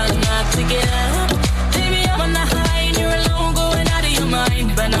mind. Nah, take it up. Baby, I'm on the high and you're alone, going out of your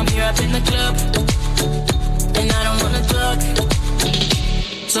mind. But I'm here up in the club, and I don't wanna talk.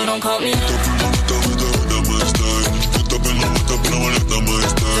 So don't call me up.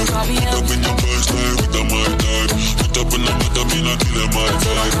 Don't call me up.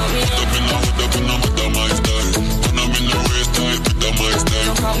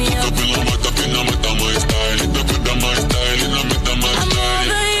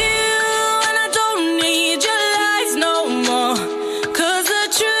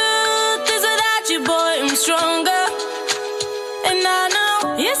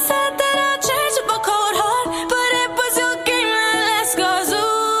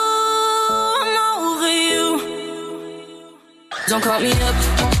 Don't call me up,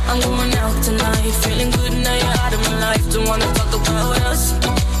 I'm going out tonight. Feeling good now you're out of my life. Don't wanna talk about us,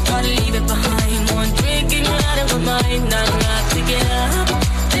 gotta leave it behind. One drink and you're out of my mind. Nah, take it up.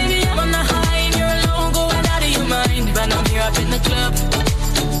 Baby, I'm on the high and you're alone, going out of your mind. But I'm here up in the club,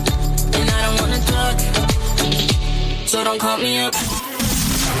 and I don't wanna talk. So don't call me up.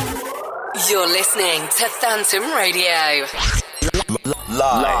 You're listening to Phantom Radio.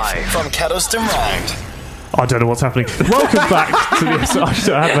 Live from Kettleston Round. I don't know what's happening. Welcome back to the...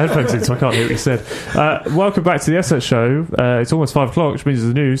 I have my headphones in, so I can't hear what you said. Welcome back to the SLET show. It's almost 5 o'clock, which means it's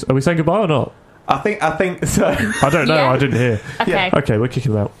the news. Are we saying goodbye or not? I think so. I don't know. Yeah. I didn't hear. Okay, we're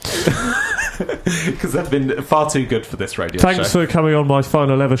kicking them out. Because they've been far too good for this radio Thanks show. for coming on my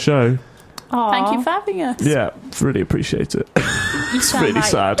final ever show. Aww. Thank you for having us. Yeah, really appreciate it. It's really like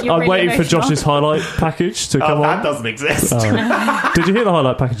sad. you're I'm really waiting for emotional. Josh's highlight package to come that on. doesn't exist. Oh. Did you hear the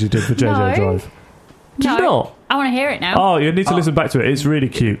highlight package you did for JJ No. Drive? Did you not? I want to hear it now. Oh, you need to listen back to it. It's really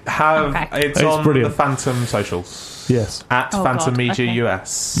cute. It's on brilliant. the Phantom socials. Yes. At Oh, Phantom God, Media okay.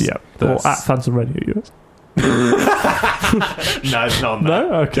 US. Yeah. Or at Phantom Radio US. No, it's not on there.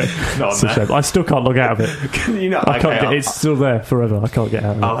 No? Okay. Not on It's a there. shame. I still can't log out of it. Can you not? I can't Okay, get, it's still there forever. I can't get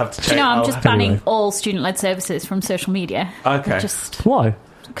out of it. I'll have to check. Do you know, I'm just banning Anyway. all student-led services from social media. Okay. Just Why?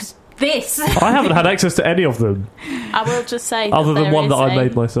 because this. I haven't had access to any of them I will just say other than there one is that I a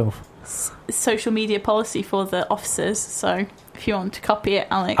made myself. social media policy for the officers, so if you want to copy it,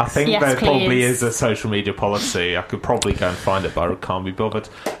 Alex. I think Yes, there probably please. is a social media policy. I could probably go and find it, but I can't be bothered.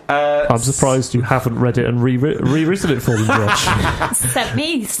 I'm surprised you haven't read it and rewritten it for me, Josh. Sent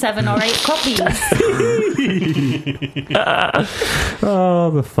me 7 or 8 copies.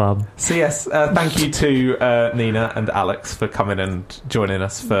 Oh, the fun. So yes, thank you to Nina and Alex for coming and joining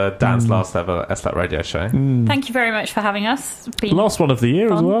us for Dan's last ever SLET radio show. Thank you very much for having us. It's been Last one of the year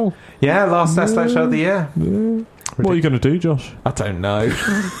as fun. well. Yeah, last SLET show of the year. What are you going to do, Josh? I don't know.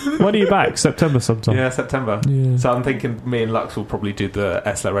 When are you back? September sometime? Yeah, September. Yeah. So I'm thinking me and Lux will probably do the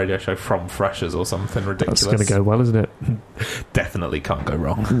SLET radio show from Freshers or something ridiculous. That's going to go well, isn't it? Definitely can't go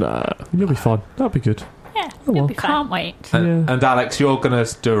wrong. Nah, you'll be fine. That'll be good. Yeah, Oh, well. it'll be fun. Can't wait. And, Yeah. and Alex, you're going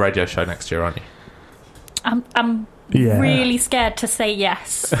to do a radio show next year, aren't you? I'm Yeah. really scared to say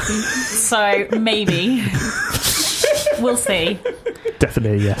yes. So maybe. We'll see.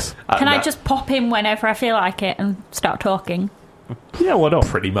 Definitely, yes. Can I just pop in whenever I feel like it and start talking? Yeah, why not?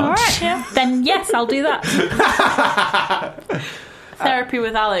 Pretty much. All right, yeah. Then yes, I'll do that. Therapy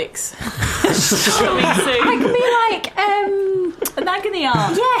with Alex. Coming soon. I can be like, an agony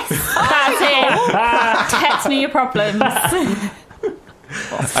aunt. yes, that's it. Text me your problems.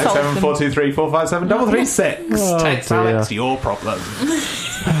 07423457336. Oh, Text dear. Alex your problem.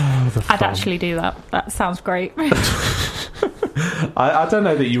 I'd actually do that. That sounds great. I don't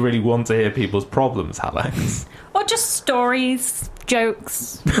know that you really want to hear people's problems, Alex. Or just stories,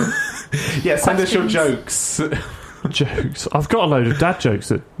 jokes. Yeah, send us your Questions. jokes. Jokes. I've got a load of dad jokes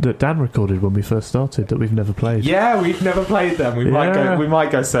that Dan recorded when we first started that we've never played. Yeah, we've never played them. We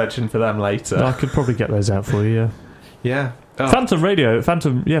might go searching for them later. I could probably get those out for you. Yeah. Oh. Phantom Radio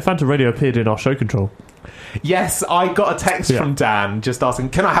appeared in our show control. Yes, I got a text from Dan just asking,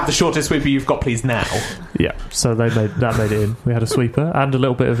 "Can I have the shortest sweeper you've got, please, now?" Yeah, so made it in. We had a sweeper and a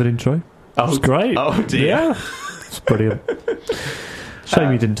little bit of an intro. It was great. Oh dear, yeah, it's brilliant.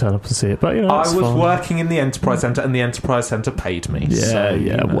 Shame you didn't turn up and see it, but I was working in the Enterprise Centre, and the Enterprise Centre paid me.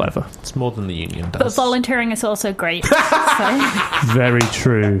 Yeah, whatever. It's more than the union does. But volunteering is also great. Very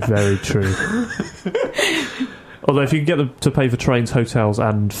true. Very true. Although if you can get them to pay for trains, hotels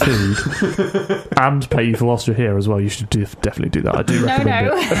and food and pay you for whilst you're here as well, you should definitely do that. I do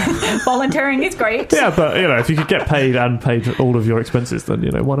recommend it. Volunteering is great. Yeah, but if you could get paid and paid all of your expenses, then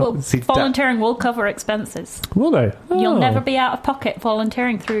why not? Well, volunteering will cover expenses. Will they? You'll never be out of pocket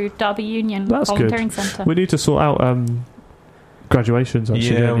volunteering through Derby Union Volunteering Centre. We need to sort out graduations,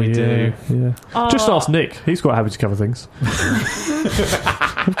 actually. Yeah, we do. Yeah. Just ask Nick. He's quite happy to cover things.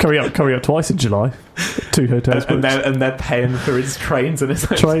 Coming up twice in July. 2 hotels. And they're paying for his trains and his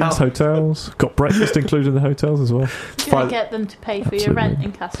hotels. Hotels. Got breakfast included in the hotels as well. You're going to get them to pay for your rent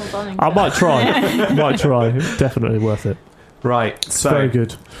in Castle Donington. I might try. Definitely worth it. Right, so very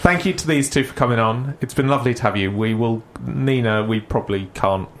good. Thank you to these two for coming on. It's been lovely to have you. Nina, we probably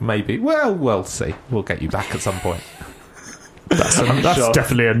can't, maybe. Well, we'll see. We'll get you back at some point. That's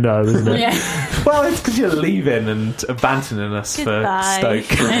definitely a no, isn't it? Yeah. Well, it's because you're leaving and abandoning us Goodbye. for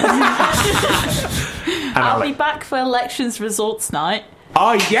Stoke. I'll be back for elections results night.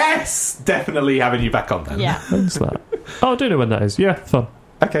 Oh, yes! Definitely having you back on then. Yeah. When's that? Oh, I do know when that is. Yeah, fun.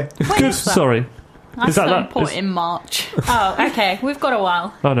 Okay. Good, sorry. Is that in March? Oh, okay. We've got a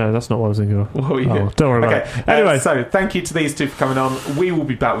while. Oh, no, that's not what I was thinking of. What were you don't worry about it. Anyway. So, thank you to these two for coming on. We will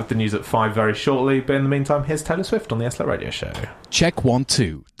be back with the news at 5 very shortly, but in the meantime, here's Taylor Swift on the SLLET Radio Show. Check 1,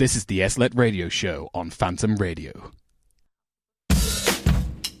 2. This is the SLLET Radio Show on Phantom Radio. I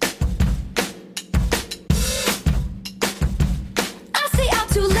stay out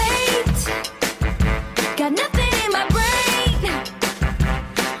too late. Got nothing in my brain.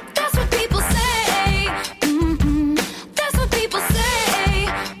 That's what people say. That's what people say.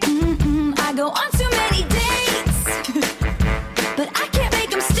 I go on too many dates, but I can't make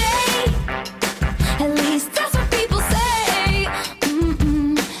them stay. At least that's what people say.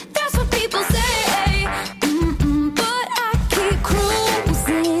 That's what people say. But I keep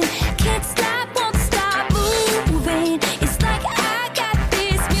cruising. Can't stop, won't stop moving. It's like I got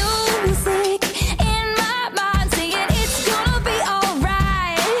this music in my mind saying it's gonna be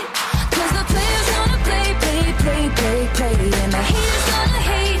alright. 'Cause the player's gonna play. And the haters gonna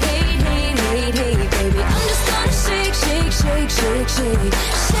hate. Baby, I'm just gonna shake. Shake it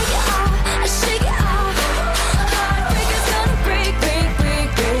off, shake it off. Heartbreaker's gonna break.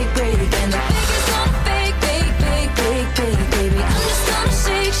 And the faker's gonna fake. Baby, I'm just gonna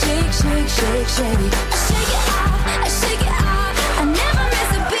shake. Shake it off. I never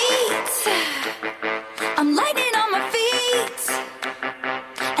miss a beat. I'm lightning on my feet.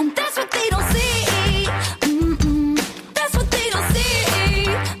 And that's what they don't see. That's what they don't see.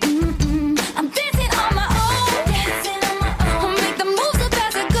 I'm dancing on my own. I'll make the moves up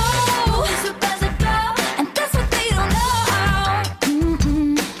as I go. And that's what they don't know.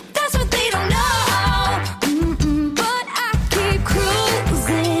 That's what they don't know. But I keep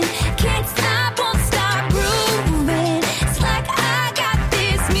cruising. Can't stop, won't stop grooving. It's like I got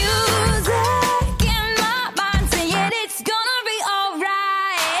this music in my mind saying it's gonna be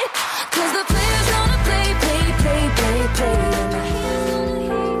alright. 'Cause the player's gonna play.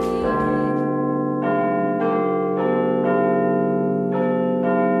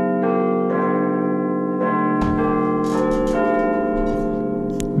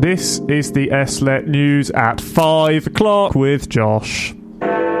 This is the SLLET News at 5 o'clock with Josh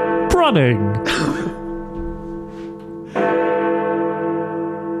Brunning.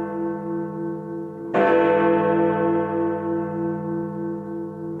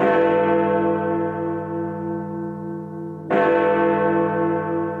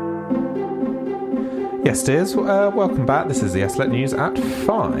 Yes, dears. Welcome back. This is the SLLET News at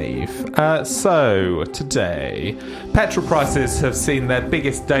 5. So, today, petrol prices have seen their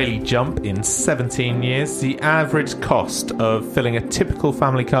biggest daily jump in 17 years. The average cost of filling a typical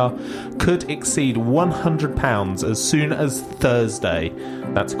family car could exceed £100 as soon as Thursday.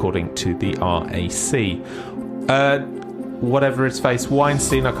 That's according to the RAC. whatever his face,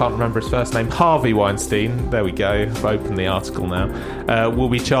 Weinstein, I can't remember his first name, Harvey Weinstein, there we go, I've opened the article now, will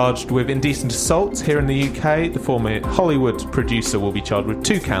be charged with indecent assault here in the UK. The former Hollywood producer will be charged with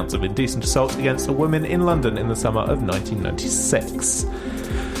 2 counts of indecent assault against a woman in London in the summer of 1996.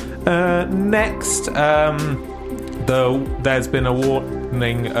 Next, there's been a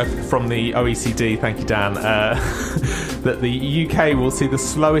warning from the OECD, thank you Dan, that the UK will see the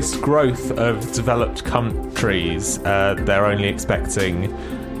slowest growth of developed countries. They're only expecting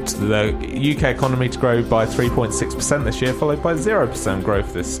the UK economy to grow by 3.6% this year, followed by 0%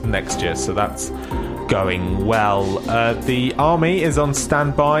 growth this next year, so that's going well. The army is on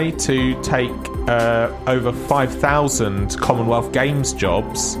standby to take over 5,000 Commonwealth Games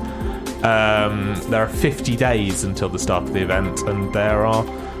jobs. There are 50 days until the start of the event, and there are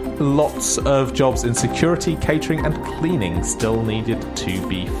lots of jobs in security, catering and cleaning still needed to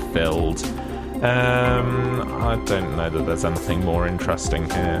be filled. I don't know that there's anything more interesting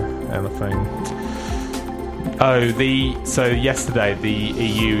here. Anything? So yesterday the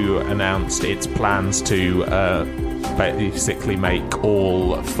EU announced its plans to basically make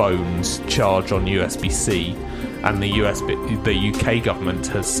all phones charge on USB-C. And the UK government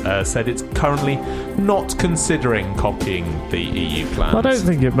has said it's currently not considering copying the EU plans. I don't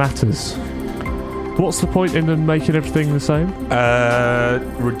think it matters. What's the point in them making everything the same?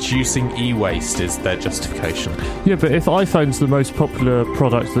 Reducing e-waste is their justification. Yeah, but if iPhone's the most popular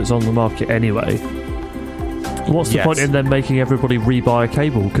product that's on the market anyway, what's the point in them making everybody rebuy a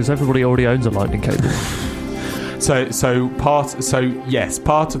cable? Because everybody already owns a lightning cable. Part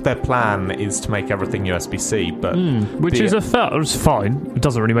of their plan is to make everything USB-C, but it's fine. It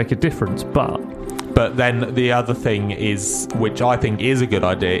doesn't really make a difference, but then the other thing is, which I think is a good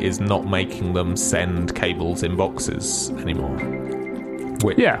idea, is not making them send cables in boxes anymore.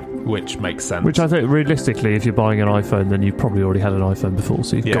 Which makes sense. Which I think, realistically, if you're buying an iPhone, then you probably already had an iPhone before,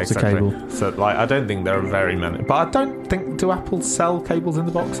 so you've got the cable. So, I don't think there are very many. But I don't think, do Apple sell cables in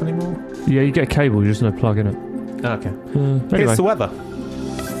the box anymore? Yeah, you get a cable, there's no plug in it. Okay. Anyway. Here's the weather.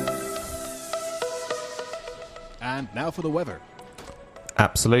 And now for the weather.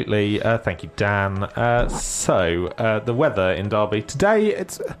 Absolutely. Thank you, Dan. The weather in Derby today,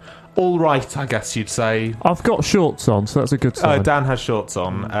 it's all right, I guess you'd say. I've got shorts on, so that's a good sign. Dan has shorts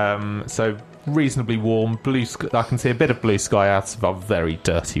on. So reasonably warm. Blue. I can see a bit of blue sky out of our very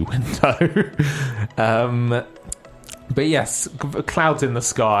dirty window. But yes, clouds in the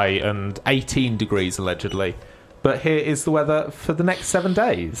sky and 18 degrees allegedly. But here is the weather for the next 7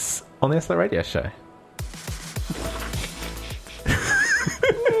 days on the SLLET Radio Show.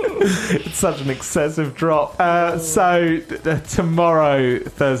 It's such an excessive drop. Tomorrow,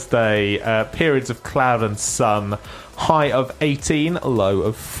 Thursday, periods of cloud and sun, high of 18, low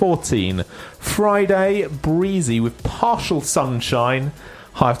of 14. Friday, breezy with partial sunshine,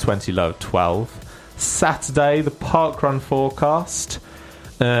 high of 20, low of 12. Saturday, the parkrun forecast.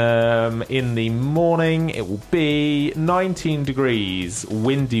 In the morning, it will be 19 degrees,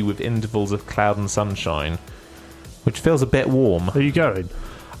 windy with intervals of cloud and sunshine, which feels a bit warm. Are you going?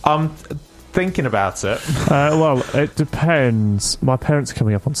 I'm thinking about it. Well, it depends. My parents are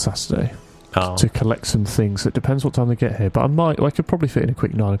coming up on Saturday to collect some things. It depends what time they get here, but I could probably fit in a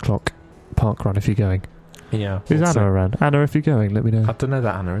quick 9 o'clock parkrun if you're going. Yeah. Is Anna around? Anna, if you're going, let me know. I don't know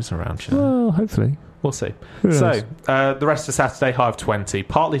that Anna is around, you know. Well, hopefully. We'll see. So, the rest of Saturday, high of 20.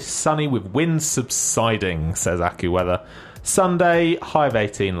 Partly sunny with winds subsiding, says AccuWeather. Sunday, high of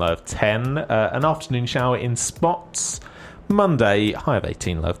 18, low of 10. An afternoon shower in spots. Monday, high of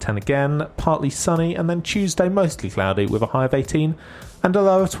 18, low of 10 again. Partly sunny. And then Tuesday, mostly cloudy with a high of 18 and a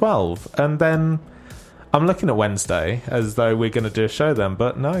low of 12. And then I'm looking at Wednesday as though we're going to do a show then,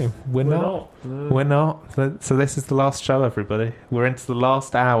 but no, we're not. We're not. So this is the last show, everybody. We're into the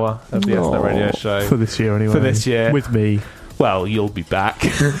last hour of the SLLET Radio Show. For this year, anyway. For this year. With me. Well, you'll be back.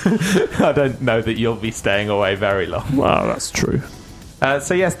 I don't know that you'll be staying away very long. Well, that's true.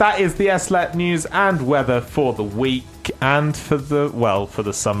 So yes, that is the SLLET news and weather for the week, and for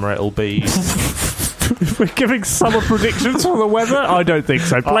the summer it'll be... We're giving summer predictions for the weather? I don't think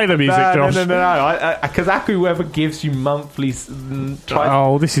so. Play the music, Josh. No. Because AccuWeather gives you monthly...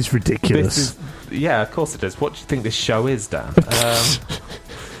 Oh, this is ridiculous. Yeah, of course it is. What do you think this show is, Dan?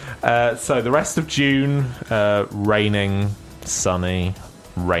 So the rest of June, raining, sunny,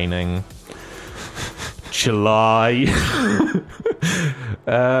 raining. July,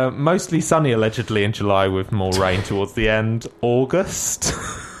 mostly sunny allegedly in July with more rain towards the end. August.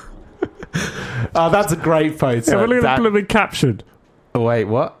 Oh, that's a great photo. Yeah, look at the blooming caption. Wait,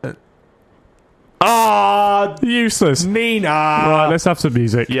 what? Ah, useless. Nina. Right, let's have some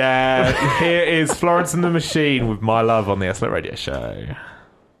music. Yeah, here is Florence and the Machine with My Love on the SLLET Radio Show.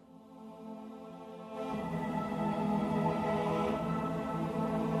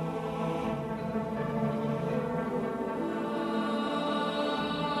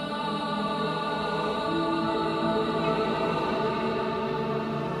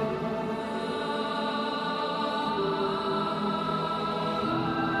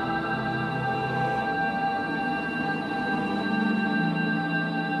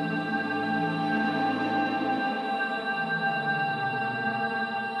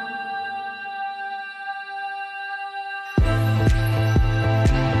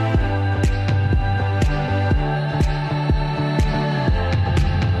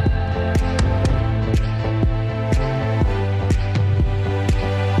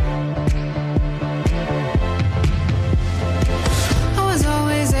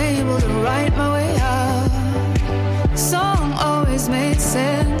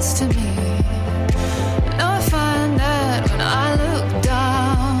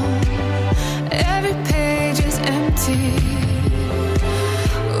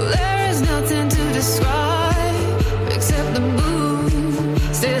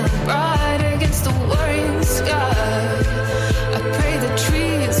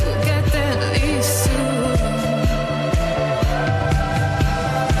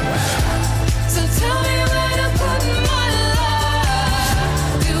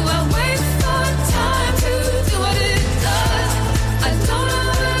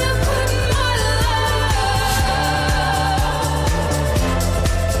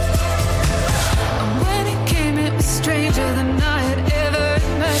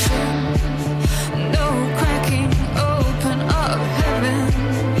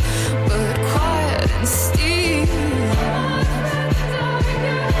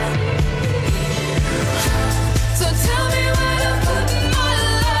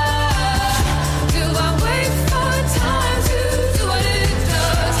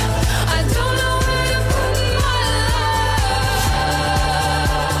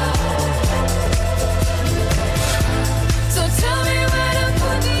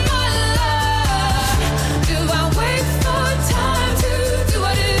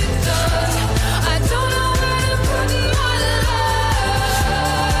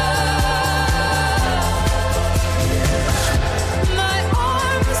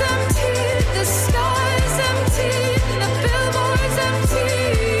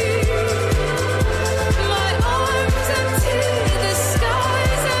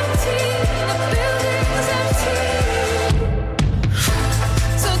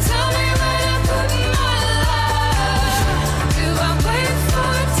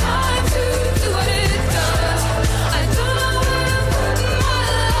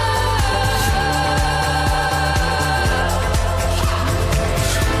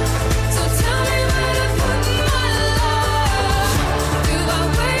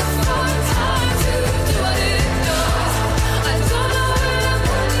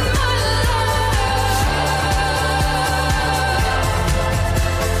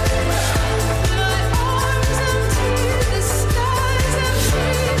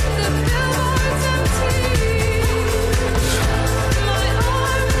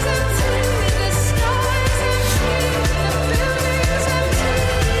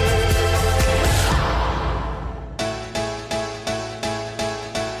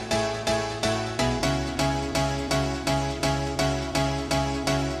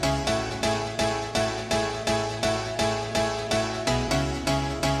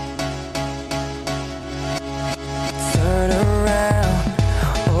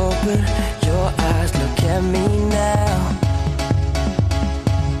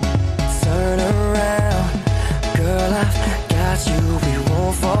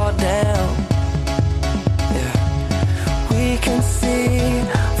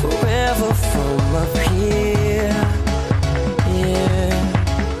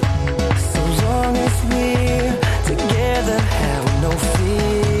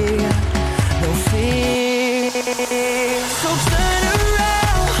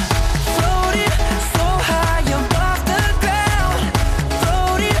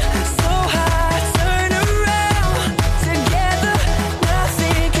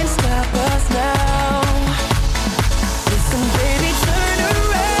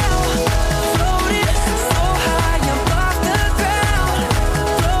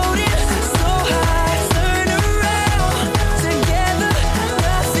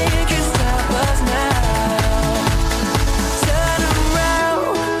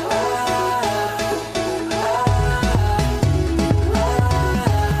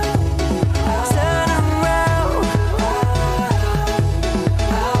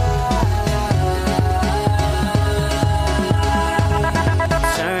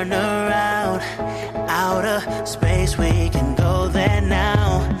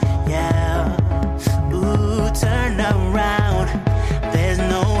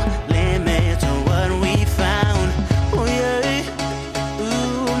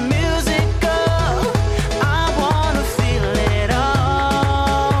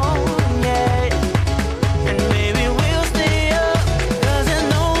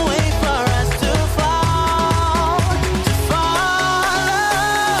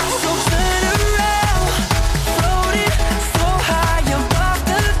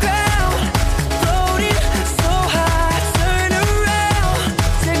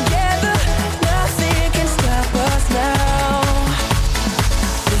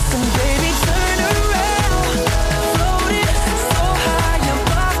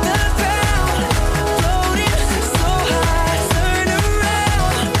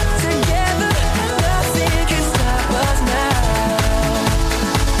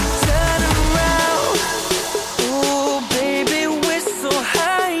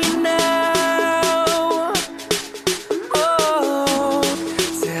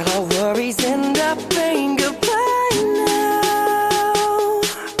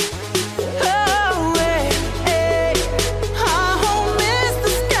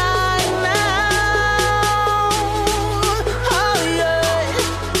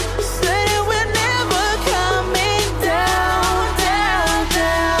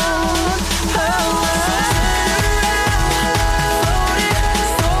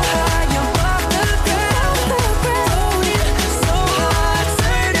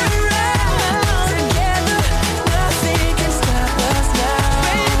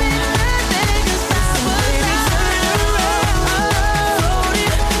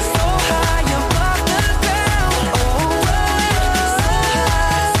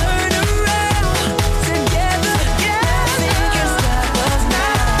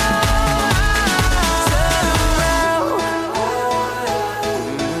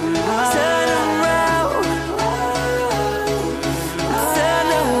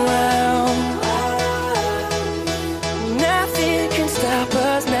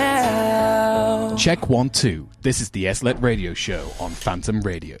 Check 1, 2. This is the SLET radio show on Phantom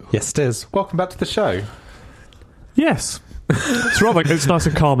Radio. Yes, it is. Welcome back to the show. Yes. It's nice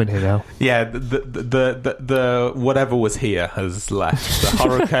and calm in here now. Yeah, the whatever was here has left. The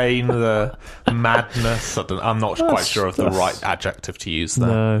hurricane, the madness. I'm not quite sure of the right adjective to use there.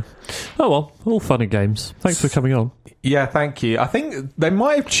 No. Oh well, all fun and games. Thanks for coming on. Yeah, thank you. I think they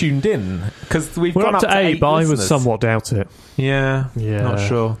might have tuned in because we're gone up to 8, but listeners. I would somewhat doubt it. Yeah. Not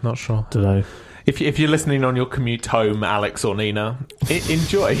sure. Don't know. If you're listening on your commute home, Alex or Nina,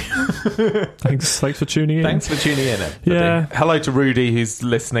 enjoy. Thanks for tuning in. Thanks for tuning in, everybody. Yeah. Hello to Rudy, who's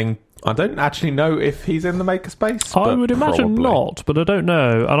listening. I don't actually know if he's in the makerspace. I would imagine not, but I don't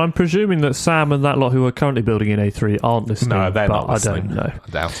know. And I'm presuming that Sam and that lot who are currently building in A3 aren't listening. No, they're not listening. I don't know. I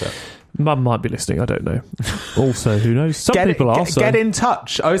doubt it. Mum might be listening, I don't know. Also, who knows? Some people are. Get in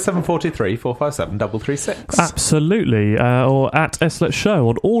touch. 07423 457 336. Absolutely. Or at SLET Show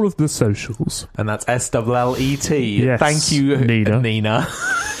on all of the socials. And that's SLLET. Yes. Thank you, Nina.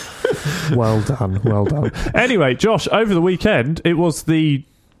 Well done. Anyway, Josh, over the weekend, it was the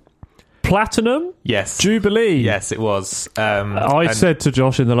Platinum Jubilee. Yes, it was. I said to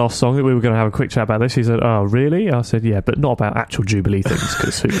Josh in the last song that we were going to have a quick chat about this. He said, "Oh, really?" I said, "Yeah, but not about actual Jubilee things,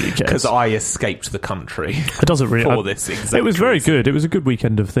 because who really cares?" Because I escaped the country. It doesn't really. For this exact It was very reason. good. It was a good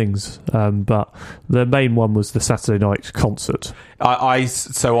weekend of things, but the main one was the Saturday night concert.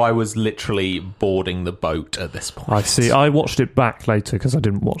 So I was literally boarding the boat at this point. I see. I watched it back later because I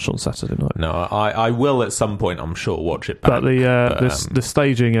didn't watch on Saturday night. No, I will at some point, I'm sure, watch it back. But the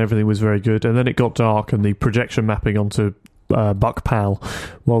staging and everything was very good, and then it got dark, and the projection mapping onto Buck Pal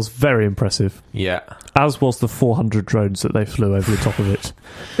was very impressive. Yeah. As was the 400 drones that they flew over the top of it.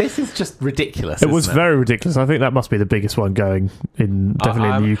 This is just ridiculous. It was very ridiculous. I think that must be the biggest one going definitely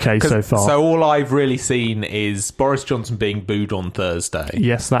in the UK so far. So all I've really seen is Boris Johnson being booed on Thursday.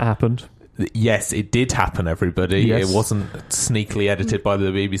 Yes, that happened. Yes, it did happen, everybody. Yes. It wasn't sneakily edited by the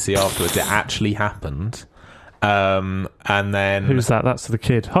BBC afterwards. It actually happened. And then... Who's that? That's the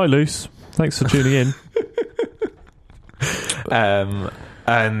kid. Hi, Luce. Thanks for tuning in.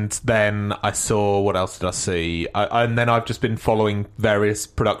 And then I saw, what else did I see? And then I've just been following various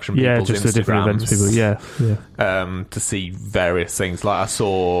production people's just the different events people. Yeah. To see various things. Like I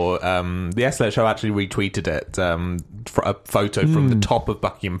saw the SLET show actually retweeted it, a photo from the top of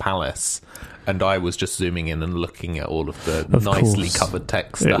Buckingham Palace. And I was just zooming in and looking at all of the nicely covered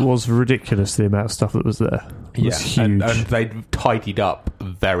text stuff. It was ridiculous, the amount of stuff that was there. It was huge. And they tidied up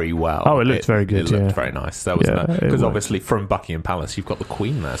very well. Oh, it looked very good. It looked very nice. That was because obviously from Buckingham Palace you've got the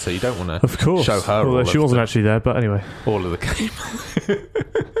Queen there, so you don't want to show her. Although she wasn't actually there, but anyway, all of the game.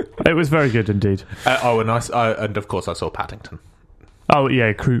 It was very good indeed. And of course I saw Paddington. Oh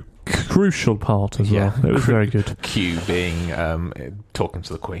yeah, crucial part as well. It was very good. Q being talking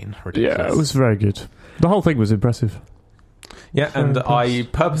to the Queen. Ridiculous. Yeah, it was very good. The whole thing was impressive. Yeah, and I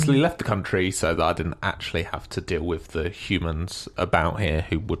purposely left the country so that I didn't actually have to deal with the humans about here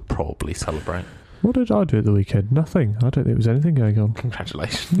who would probably celebrate. What did I do at the weekend? Nothing. I don't think there was anything going on.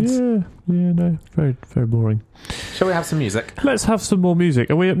 Congratulations. Yeah, no. Very, very boring. Shall we have some music? Let's have some more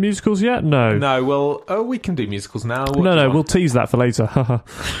music. Are we at musicals yet? No. No, well, we can do musicals now. We'll tease that for later.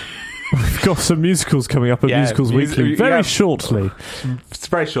 We've got some musicals coming up at Musicals Weekly very shortly. It's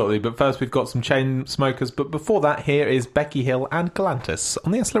very shortly, but first we've got some chain smokers. But before that, here is Becky Hill and Galantis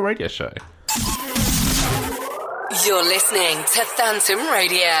on the SLET Radio Show. You're listening to Phantom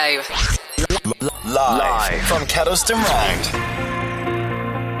Radio. Live from Kettleston Round.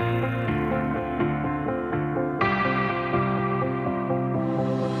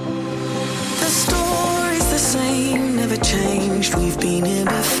 The story's the same, never changed. We've been here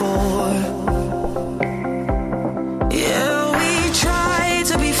before. Yeah, we try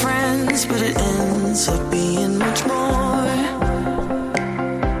to be friends, but it ends up being much more.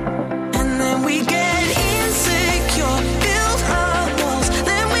 And then we get insecure, build up walls,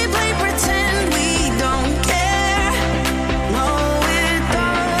 then we play pretend we don't care. No, it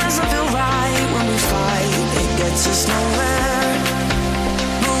doesn't feel right when we fight, it gets us nowhere.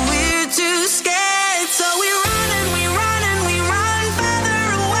 But we're too scared, so we run and we run and we run further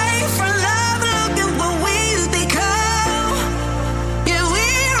away from love. Look at what we've become. Yeah, we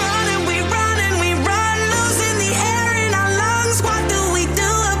run and we run and we run, losing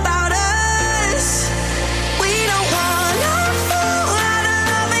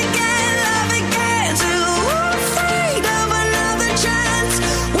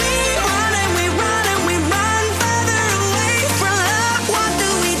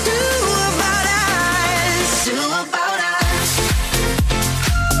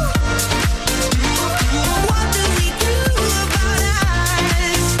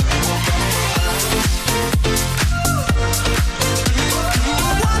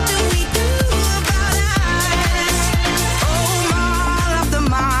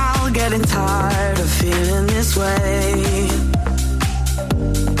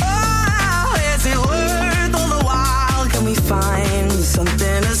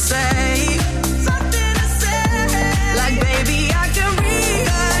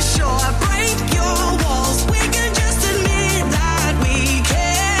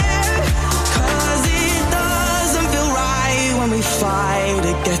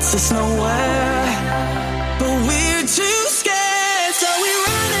gets us nowhere, but we're too scared, so we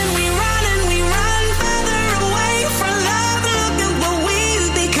run and we run and we run further away from love. Look at what we've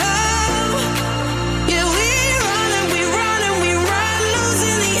become. Yeah, we run and we run and we run,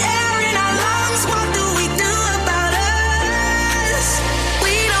 losing the air in our lungs. What do we do about us?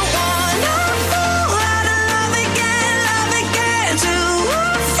 We don't wanna fall out of love again, too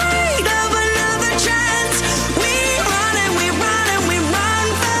afraid of another chance. We run and we run and we run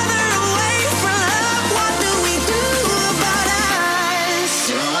further away from love. What do we do about us?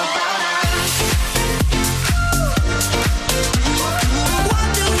 Do about us? What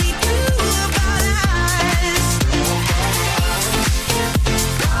do we do about us? What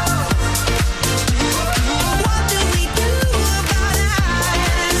do we do about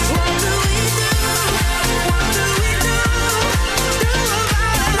us? What do we do? What do we do? Do about us?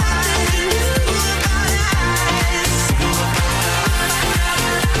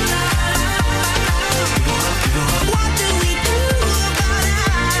 What do we do about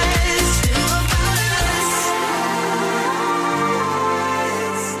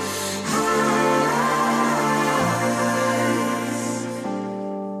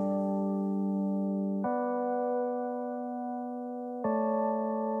us? Do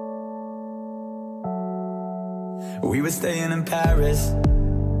We were staying in Paris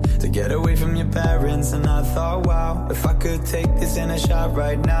to get away from your parents, and I thought, wow, if I could take this in a shot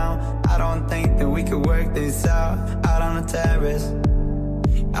right now, I don't think that we could work this out on the terrace.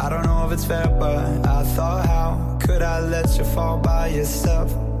 I don't know if it's fair, but I thought, how could I let you fall by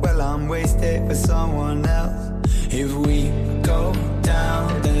yourself? Well, I'm wasted with someone else. If we go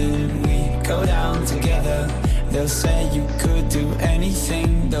down, then we go down together. They'll say you could do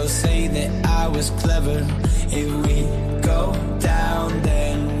anything, they'll say that I was clever. If we go down,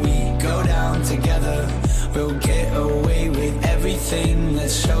 then we go down together. We'll get away with everything,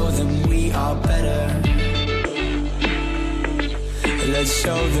 let's show them we are better. Let's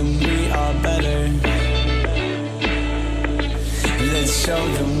show them we are better. Let's show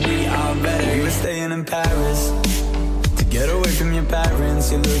them we are better. We were staying in Paris to get away from your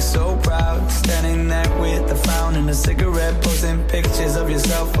parents. You look so proud, standing there with a frown and a cigarette, posting pictures of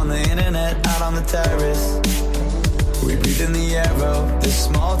yourself on the internet, out on the terrace. We breathe in the air of this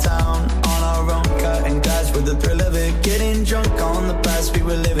small town, on our own, cutting glass with the thrill of it, getting drunk on the past we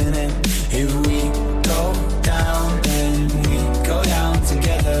were living in. If we go down, then we go down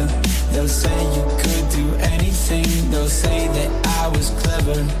together. They'll say you could do anything, they'll say that I was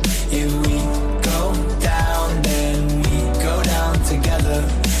clever. If we go down, then we go down together.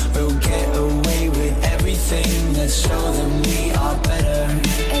 We'll get away with everything, let's show them we are better.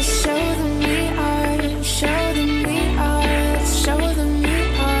 Let's show them we are, show them we are, show them we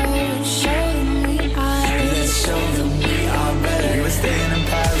are, show them we are. Let's show them we are better. We were staying in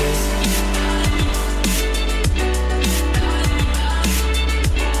Paris.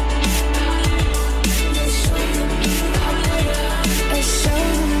 Let's show them we are better. Let's show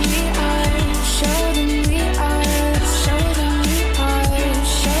them we are, show them we are, show them we are,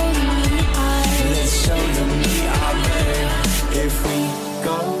 show them we are. Let's show them we are better. If we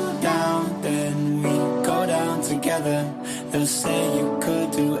go down, then we go down together. They'll say you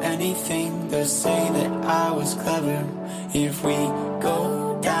could do anything, they'll say that I was clever. If we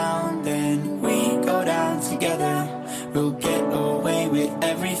go down, then we go down together. We'll get away with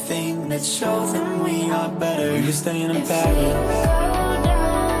everything, let's show them we are better. We were staying in Paris.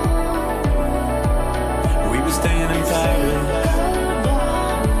 We were staying in Paris.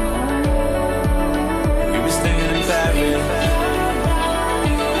 We were staying in Paris.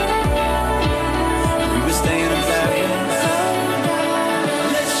 We were staying in Paris.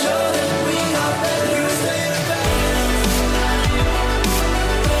 Let's show them we are better. We were staying in Paris. Let's show them we are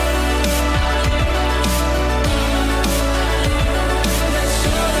better. Let's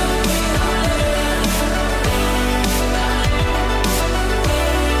show them we are better.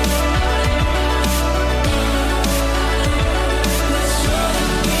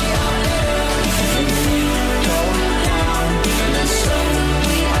 If we go down, let's show them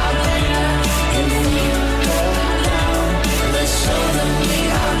we are better. If we go down, let's show them we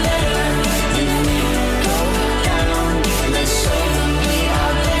are better. If we go down, let's show them we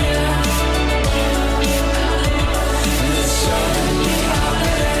are better. Let's show them we are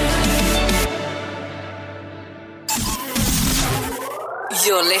better.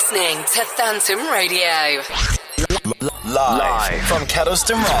 You're listening to Phantom Radio. Live from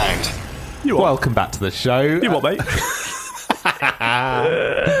Kettleston Round. Welcome back to the show. You what, mate?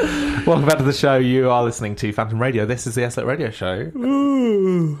 Welcome back to the show. You are listening to Phantom Radio. This is the SLLET Radio Show.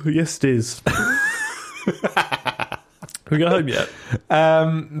 Ooh, yes, it is. we go home yet?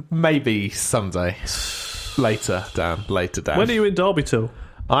 Maybe someday. Later, Dan. When are you in Derby till?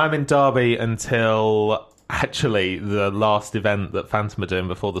 I'm in Derby until, actually, the last event that Phantom are doing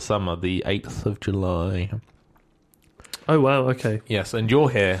before the summer, the 8th of July. Oh, wow, okay. Yes, and you're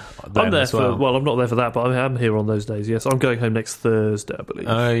here then I'm there as well. I'm not there for that, but I am here on those days, yes. I'm going home next Thursday, I believe.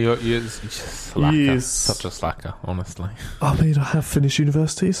 Oh, you're slacker. Yes. Such a slacker, honestly. I mean, I have finished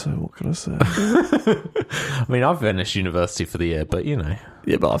university, so what can I say? I mean, I've finished university for the year, but, you know.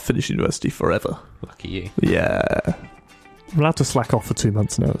 Yeah, but I've finished university forever. Lucky you. Yeah. I'm allowed to slack off for 2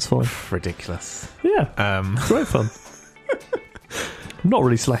 months now, it's fine. Ridiculous. Yeah. Great fun. I'm not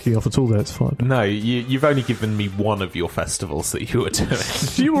really slacking off at all, though, it's fine. No, you've only given me one of your festivals that you were doing.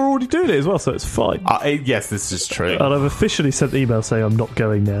 You were already doing it as well, so it's fine. Yes, this is true. And I've officially sent an email saying I'm not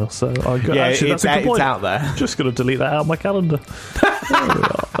going now, so actually, that's a good point. It's out there. I'm just going to delete that out of my calendar.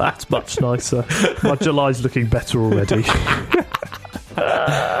 That's much nicer. My July's looking better already.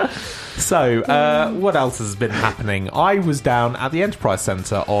 So, what else has been happening? I was down at the Enterprise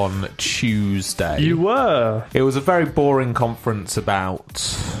Centre on Tuesday. You were? It was a very boring conference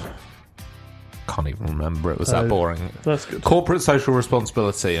about... can't even remember it was that boring. That's good. Corporate social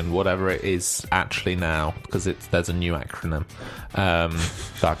responsibility and whatever it is actually now, because there's a new acronym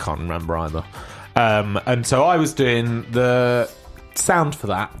that I can't remember either. And so I was doing the sound for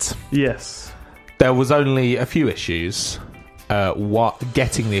that. Yes. There was only a few issues.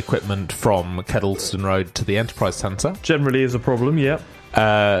 Getting the equipment from Kedleston Road to the Enterprise Centre generally is a problem. Yeah.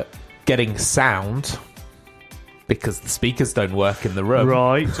 Getting sound because the speakers don't work in the room.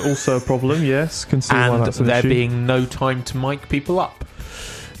 Right. Also a problem. Yes. Can see why that's an there issue. being no time to mic people up.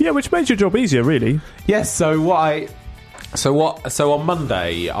 Yeah, which makes your job easier, really. Yes. So on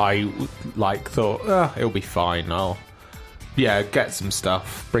Monday I thought it'll be fine. I'll get some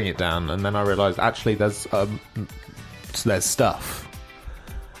stuff, bring it down, and then I realised actually there's stuff,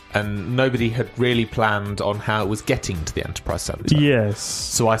 and nobody had really planned on how it was getting to the Enterprise Centre. Yes.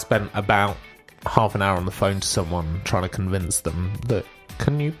 So I spent about half an hour on the phone to someone trying to convince them that,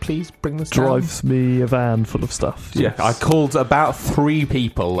 can you please bring this down? Drive me a van full of stuff. Yeah, Yes. I called about 3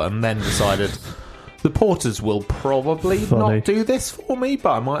 people and then decided the porters will probably not do this for me,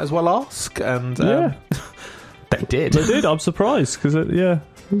 but I might as well ask. And they did. They did. I'm surprised because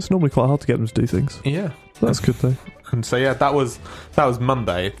it's normally quite hard to get them to do things. Yeah. That's good though. And so that was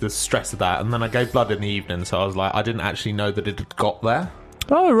Monday, the stress of that, and then I gave blood in the evening, so I was like, I didn't actually know that it had got there.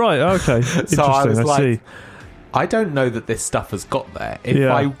 Oh right, okay. So I was like, see. I don't know that this stuff has got there. If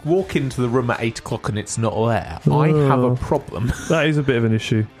I walk into the room at 8 o'clock and it's not there, I have a problem. That is a bit of an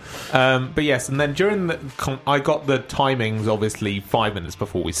issue. But yes, and then during I got the timings obviously 5 minutes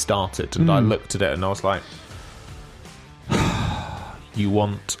before we started, and I looked at it and I was like, you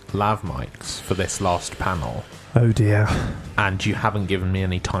want lav mics for this last panel? Oh dear. And you haven't given me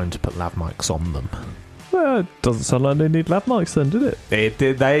any time to put lav mics on them. Well, it doesn't sound like they need lav mics then, did it?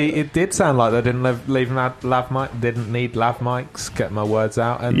 It did sound like they didn't didn't need lav mics. Get my words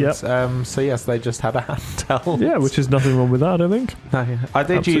out, and so yes, they just had a handheld. Yeah, which is nothing wrong with that, I don't think. No, I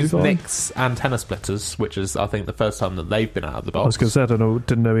did Absolutely use fine. Nick's antenna splitters, which is I think the first time that they've been out of the box. I was going to say,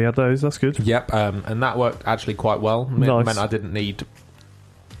 didn't know he had those. That's good. Yep, and that worked actually quite well. It Nice. meant I didn't need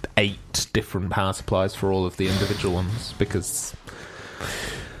 8 different power supplies for all of the individual ones because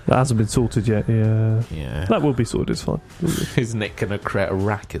that hasn't been sorted yet. Yeah, that will be sorted. It's fine. Is Nick going to create a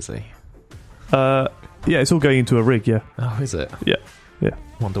rack? Is he? Yeah, it's all going into a rig. Yeah. Oh, is it? Yeah.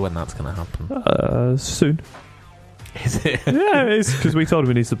 Wonder when that's going to happen. Soon. Is it? Yeah, it is because we told him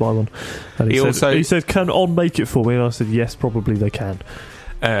he needs to buy one. And he said, "Can On make it for me?" And I said, "Yes, probably they can."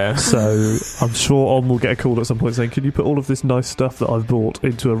 So I'm sure On will get a call at some point saying, "Can you put all of this nice stuff that I've bought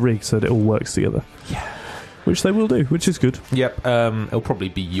into a rig so that it all works together?" Yeah. Which they will do, which is good. Yep. It'll probably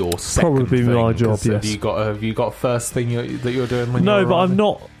be your second Probably thing, my job, 'cause yes. Have you got a first thing that you're doing when No, you're but arriving? I'm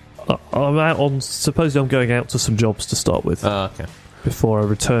not. I'm out on. Supposedly, I'm going out to some jobs to start with. Okay. Before I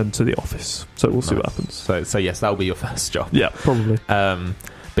return to the office, so we'll see what happens. So yes, that'll be your first job. Yeah, probably.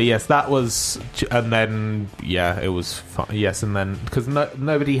 But yes, that was, and then it was fun. Yes, and then because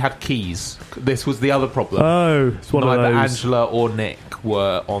nobody had keys. This was the other problem. Oh, it's one Neither of those. Angela or Nick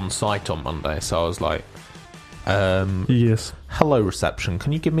were on site on Monday, so I was like, yes. Hello, reception.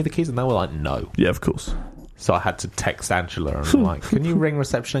 Can you give me the keys? And they were like, no. Yeah, of course. So I had to text Angela and I'm like, can you ring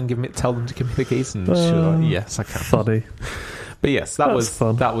reception and tell them to give me the keys? And she was like, yes, I can. Funny. But yes, that was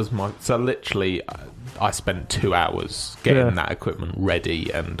fun. That was my. So literally, I spent 2 hours getting that equipment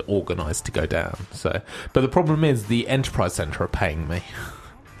ready and organised to go down. So, but the problem is the Enterprise Centre are paying me,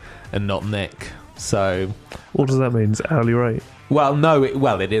 and not Nick. So, what does that mean? It's hourly rate? Well, no,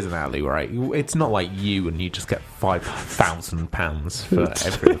 it is an hourly rate. It's not like you and you just get £5,000 for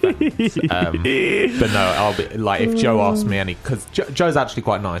every event. But no, I'll be like, if Joe asks me any, because Joe's actually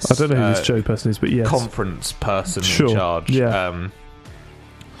quite nice. I don't know who this Joe person is, but yes, conference person Sure. in charge. Yeah.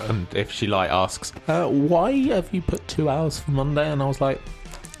 And if she like asks, why have you put 2 hours for Monday? And I was like,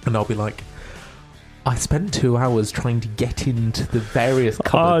 and I'll be like, I spent 2 hours trying to get into the various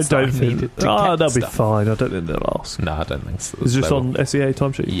cupboards that I needed to get that'll be stuff. fine. I don't think they'll ask. No, I don't think so. Is this on SEA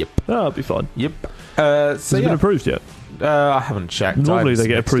timesheet? Yep. Oh, that'll be fine. Yep. Has it been approved yet? I haven't checked. Normally I they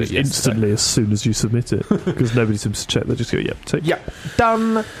get submitted approved it yesterday. instantly as soon as you submit it, because nobody seems to check. They just go, yep, tick. Yep,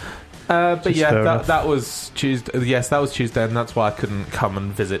 done. But Just yeah, fair enough. that was Tuesday. Yes, that was Tuesday, and that's why I couldn't come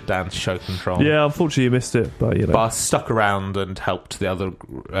and visit Dan's show control. Yeah, unfortunately you missed it, but you know. But I stuck around and helped the other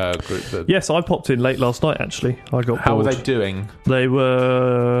group. Yes, I popped in late last night, actually. I got How bored. were they doing? They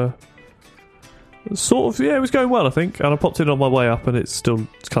were sort of, yeah, it was going well, I think. And I popped in on my way up, and it's kind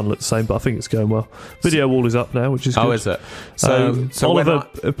of looked the same, but I think it's going well. Video wall is up now, which is good. Oh, is it? So Oliver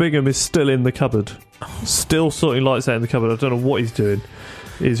Bingham is still in the cupboard. Still sorting lights out in the cupboard. I don't know what he's doing.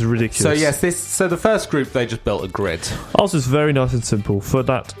 It's ridiculous. So yes, so the first group, they just built a grid. Ours is very nice and simple for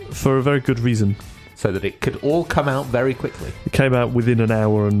a very good reason. So that it could all come out very quickly. It came out within an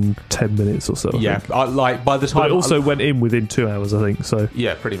hour and 10 minutes or so. Yeah, like by the time... But it also went in within 2 hours, I think. So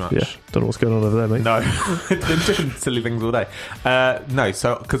yeah, pretty much. Yeah, don't know what's going on over there, mate. No, they're doing silly things all day. No,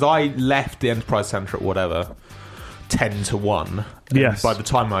 so because I left the Enterprise Centre at whatever 10 to 1. Yes. By the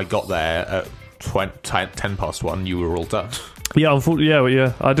time I got there at 10 past 1, you were all done. Yeah, unfortunately,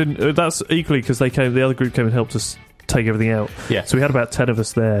 yeah. I didn't. That's equally because the other group came and helped us take everything out. Yeah. So we had about 10 of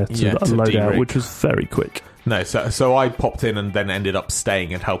us there to load out, de-rig. which was very quick. No, so I popped in and then ended up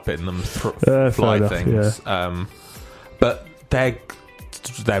staying and helping them fly enough, things. Yeah. But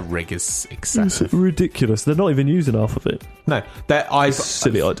their rig is excessive. It's ridiculous. They're not even using half of it. No,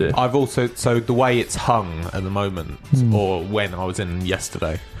 silly idea. I've also the way it's hung at the moment, or when I was in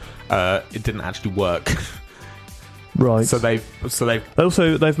yesterday, it didn't actually work. Right. So they've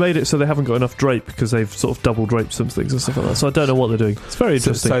made it so they haven't got enough drape because they've sort of double draped some things and stuff like that. So I don't know what they're doing. It's very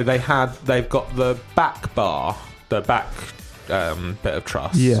interesting. So they've got the back bar, the back bit of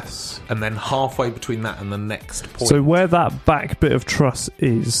truss. Yes. And then halfway between that and the next point. So where that back bit of truss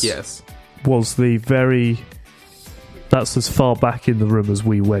is, yes, was that's as far back in the room as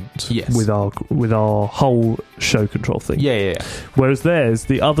we went. Yes. With our whole show control thing. Yeah. Whereas theirs,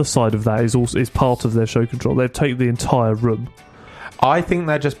 the other side of that is part of their show control. They've taken the entire room. I think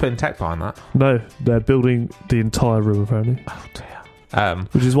they're just putting tech behind that. No, they're building the entire room apparently. Oh dear.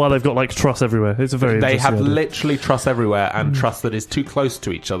 Which is why they've got like truss everywhere. It's a very They have idea. literally truss everywhere and truss that is too close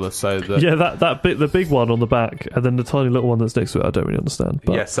to each other. So that that bit, the big one on the back, and then the tiny little one that's next to it. I don't really understand.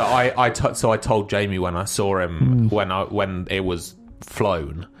 But yeah, so I told Jamie when I saw him when it was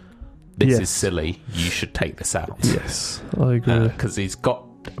flown, this is silly. You should take this out. Yes, I agree. Because he's got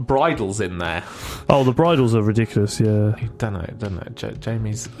bridles in there. Oh, the bridles are ridiculous. Yeah, don't know.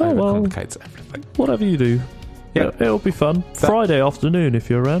 Jamie's well, overcomplicates everything. Whatever you do. Yeah, it'll be fun. Friday afternoon, if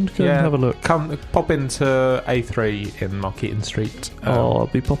you're around, go and have a look. Come pop into A3 in Markeaton Street. I'll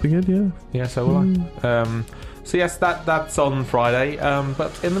be popping in. Yeah. Yeah, so will I. So yes, that's on Friday.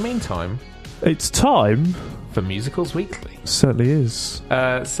 But in the meantime, it's time for Musicals Weekly. Certainly is.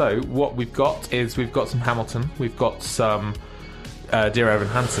 So what we've got some Hamilton. We've got some Dear Evan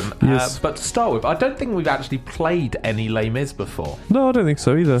Hansen. Yes. But to start with, I don't think we've actually played any Les Mis before. No, I don't think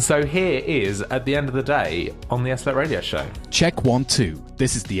so either. So here is, at the end of the day, on the SLLET Radio Show. Check 1, 2.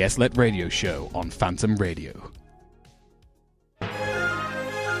 This is the SLLET Radio Show on Phantom Radio.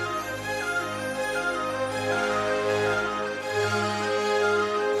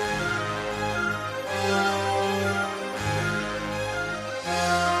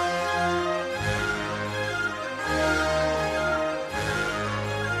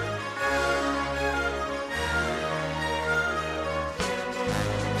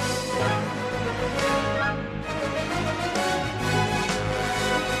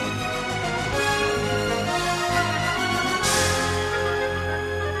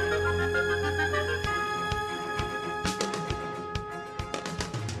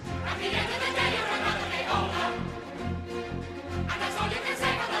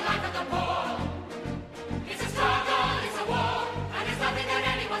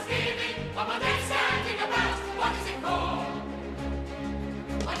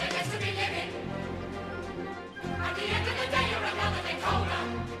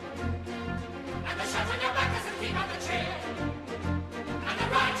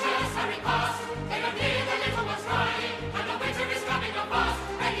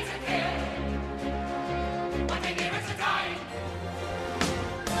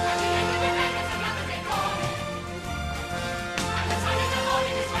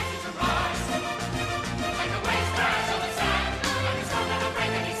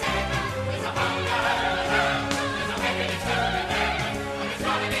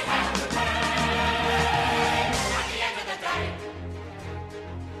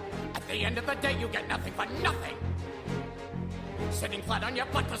 the end of the day, you get nothing for nothing. Sitting flat on your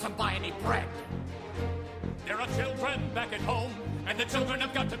butt doesn't buy any bread. There are children back at home, and the children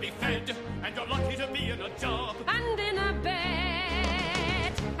have got to be fed. And you're lucky to be in a job And in a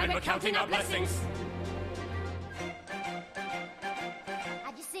bed. and we're counting our blessings.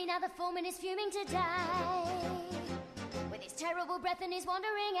 Have you seen how the foreman is fuming today? With his terrible breath and his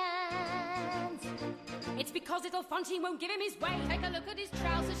wandering hands. It's because little Fonty won't give him his way. Take a look at his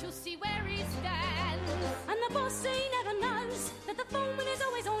trousers, you'll see where he stands. And the boss, he never knows that the foreman is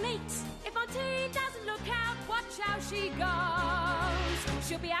always on 8. If Fonty doesn't look out, watch how she goes.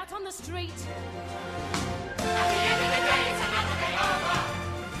 She'll be out on the street. At the end of the day, it's another day over.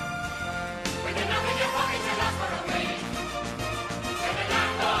 With enough in your pocket to last for a week. With the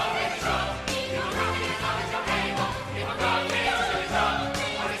landlord in trouble, you're running as hard as you're able. If a girl needs to do his job,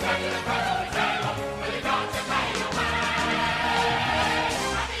 or he's back to the front of the table, will you got to pay your way?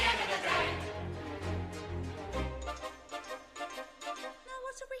 At the end of the day. Now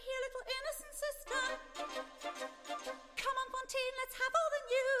what do we hear, little innocent sister? Come on, Fontaine, let's have all the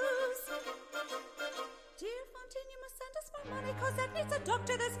news. Dear Fontaine, you must send us more money, Cosette needs a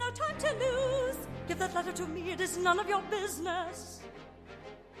doctor, there's no time to lose. Give that letter to me, it is none of your business.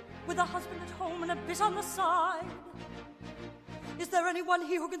 With a husband at home and a bit on the side. Is there anyone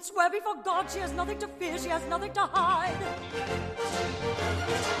here who can swear before God she has nothing to fear, she has nothing to hide?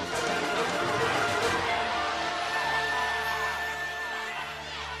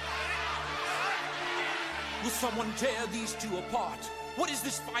 Will someone tear these two apart? What is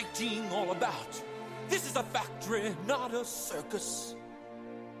this fighting all about? This is a factory, not a circus.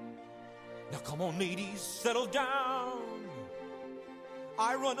 Now come on, ladies, settle down.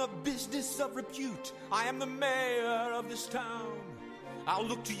 I run a business of repute. I am the mayor of this town. I'll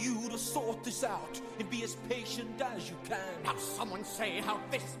look to you to sort this out and be as patient as you can. Now someone say how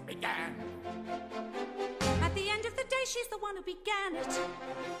this began. At the end of the day, she's the one who began it.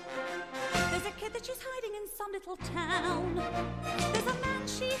 There's a kid that she's hiding in some little town. There's a man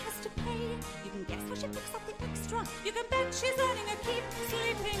she has to pay. You can guess how she picks up the extra. You can bet she's earning a keep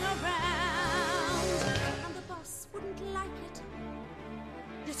sleeping around. And the boss wouldn't like it.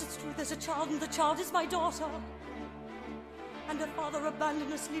 Yes, it's true, there's a child, and the child is my daughter. And her father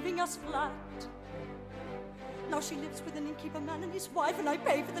abandoned us, leaving us flat. Now she lives with an innkeeper man and his wife, and I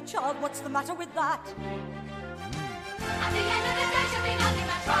pay for the child. What's the matter with that? At the end of the day, she'll be nothing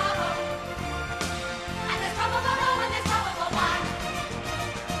but trouble. And there's trouble for all, and there's trouble for one.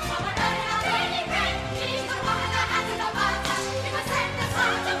 Someone earning a penny rent. She's the woman that has no butter. You must send the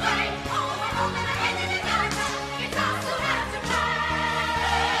son away. Oh, we're all gonna end in the gutter. It's us who have to pay.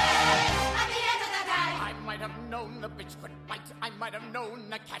 At the end of the day, I might have known the bitch could bite. I might have known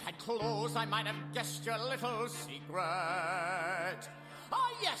the cat had claws. I might have guessed your little secret.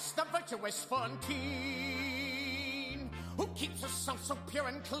 Ah, yes, the virtuous Fontaine, who keeps herself so pure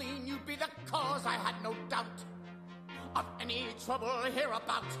and clean. You be the cause, I had no doubt, of any trouble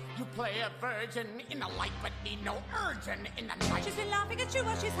hereabout. You play a virgin in the light, but need no urgin in the night. She's been laughing at you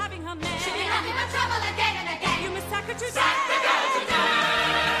while she's having her man. she'll be nothing but trouble again and again. You must sack her today. Sack the girl today.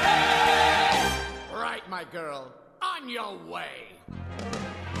 Right, my girl, on your way.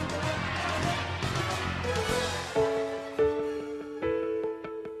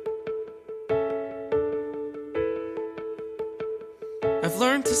 I've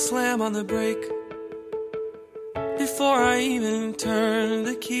learned to slam on the brake before I even turn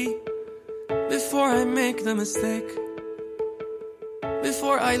the key, before I make the mistake,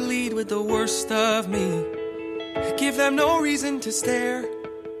 before I lead with the worst of me. Give them no reason to stare,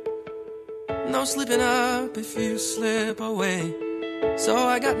 no slipping up if you slip away. So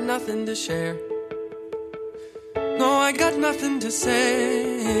I got nothing to share, no, I got nothing to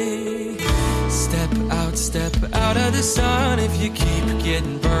say. Step out of the sun if you keep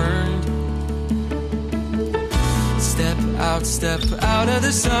getting burned. Step out of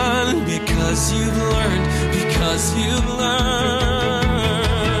the sun because you've learned,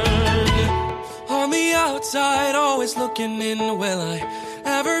 On the outside, always looking in, will I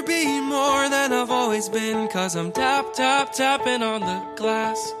ever be more than I've always been? Cause I'm tapping on the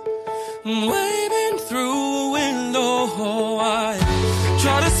glass, waving through a window. I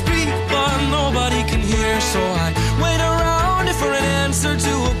try to speak but nobody can hear, so I wait around for an answer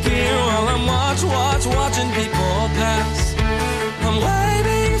to appear while I'm watching people pass. I'm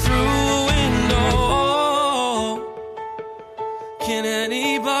waving through a window. Can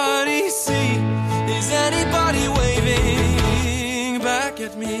anybody see? Is anybody waving back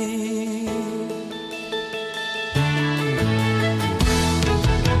at me?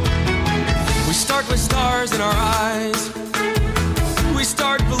 We start with stars in our eyes. We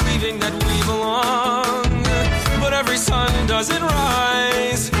start believing knowing that we belong. But every sun doesn't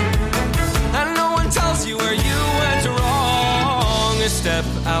rise, and no one tells you where you went wrong. Step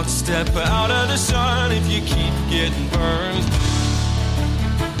out of the sun if you keep getting burned.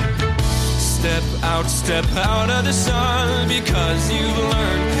 Step out of the sun because you've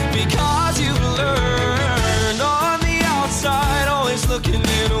learned, On the outside, always looking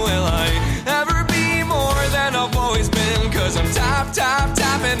in, will I ever be more than I've always been? Cause I'm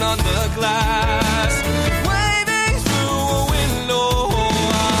tapping on the glass, waving through a window.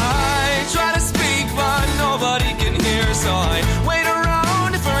 I try to speak but nobody can hear, so I wait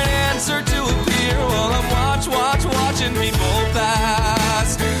around for an answer to appear while I'm watching people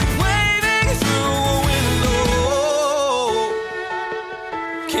pass.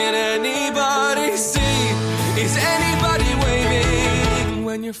 Can anybody see? Is anybody waving?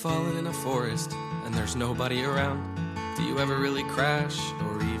 When you're falling in a forest and there's nobody around, do you ever really crash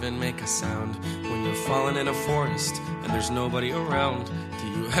or even make a sound? When you're falling in a forest and there's nobody around, do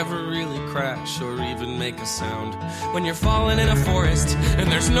you ever really crash or even make a sound? When you're falling in a forest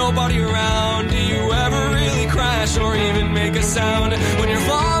and there's nobody around, do you ever really crash or even make a sound? When you're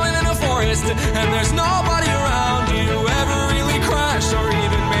falling in a forest and there's nobody around, do you ever really crash or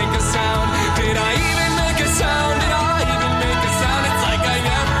even make a sound? Did I even make a sound? Did I even make a sound? It's like I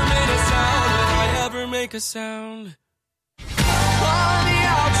never made a sound. Did I ever make a sound? On the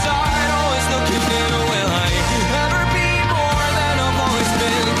outside, always looking in, will I ever be more than I've always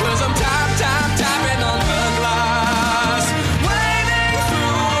been? Cause I'm tapping on the glass, waving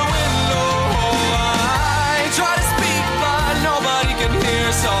through a window. I try to speak but nobody can hear,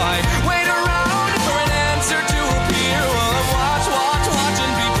 so I wait around for an answer to appear while I'm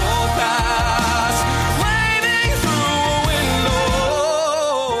watching people pass, waving through a window.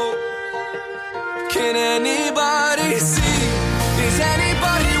 Can anybody see? Is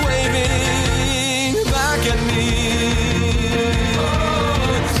anybody waving back at me?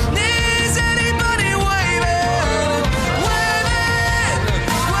 Is anybody waving?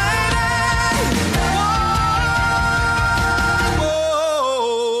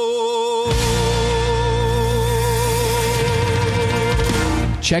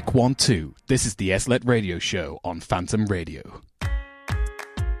 Check 1 2. This is the SLET Radio Show on Phantom Radio.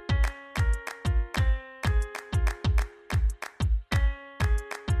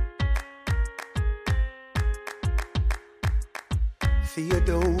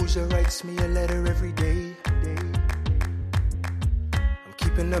 Theodosia writes me a letter every day. I'm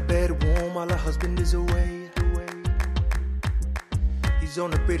keeping her bed warm while her husband is away. He's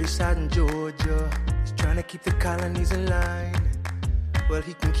on the British side in Georgia. He's trying to keep the colonies in line. Well,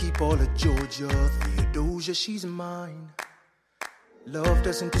 he can keep all of Georgia. Theodosia, she's mine. Love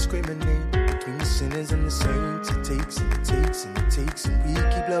doesn't discriminate between the sinners and the saints. It takes and it takes and it takes, and we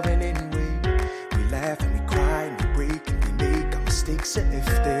keep loving anyway. We laugh and we cry and we break and we make our mistakes. And if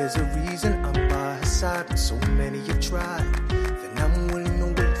there's a reason I'm by her side, and so many have tried, then I'm willing to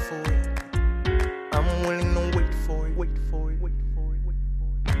wait for it. I'm willing to wait for it. Wait for it. Wait for it. Wait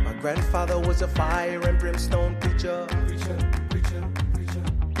for it. My grandfather was a fire and brimstone preacher.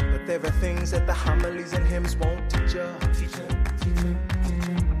 But there are things that the homilies and hymns won't teach ya.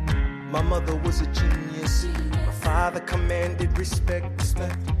 My mother was a genius. My father commanded respect.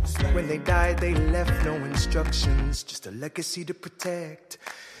 When they died, they left no instructions, just a legacy to protect.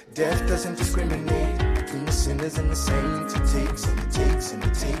 Death doesn't discriminate between the sinners and the saints. It takes and it takes and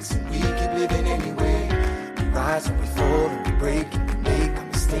it takes, and we keep living anyway. We rise and we fall and we break and we make our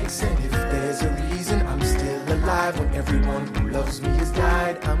mistakes. And if there's a reason I'm still alive when everyone who loves me has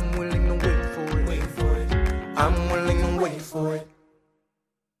died, I'm willing to wait for it. Wait for it. I'm willing to wait for it.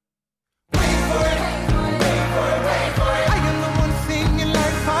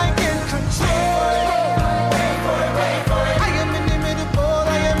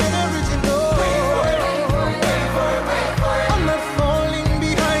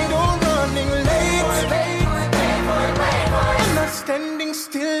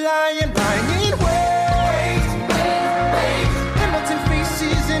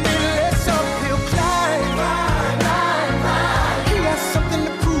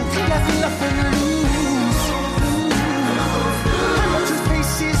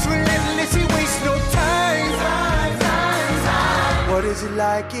 What is it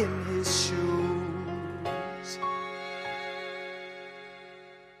like in his shoes?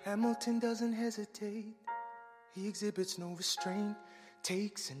 Hamilton doesn't hesitate. He exhibits no restraint.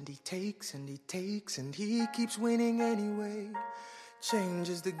 Takes and he takes and he takes, and he keeps winning anyway.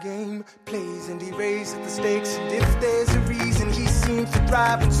 Changes the game, plays and he raises the stakes. And if there's a reason he seems to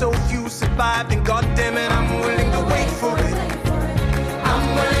thrive and so few survive, then goddamn it, I'm willing to wait for it.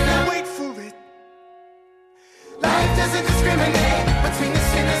 I'm willing to wait. doesn't discriminate between the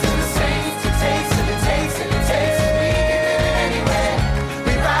sinners and the saints. It takes and it takes and it takes, and we can live it anywhere.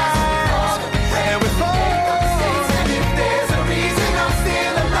 We rise and we fall, and we make up mistakes. And if there's a reason I'm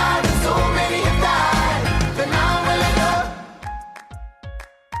still alive and so many have died, then I'm willing to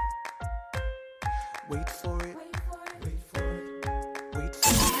wait for it.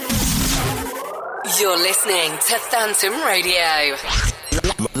 You're listening to Phantom Radio.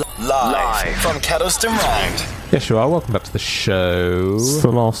 Live from Kettleston Round. Yes, you are. Welcome back to the show. It's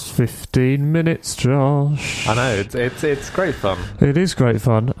the last 15 minutes, Josh. I know, it's great fun. It is great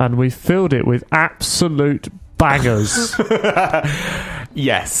fun, and we filled it with absolute bangers.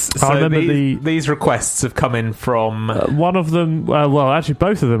 Yes. I So remember these requests have come in from... one of them, well, actually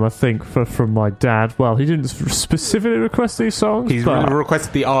both of them, I think, from my dad. Well, he didn't specifically request these songs. He's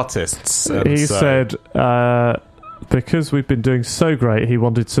requested the artists. He said, because we've been doing so great, he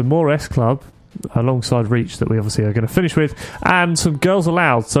wanted some more S Club, alongside Reach, that we obviously are going to finish with, and some Girls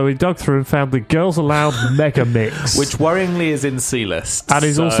Aloud. So he dug through and found the Girls Aloud mega mix, which worryingly is in C-list, and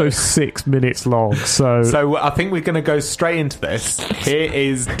is also 6 minutes long. So I think we're going to go straight into this. Here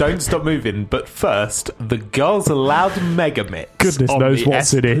is Don't Stop Moving, but first, the Girls Aloud mega mix. Goodness knows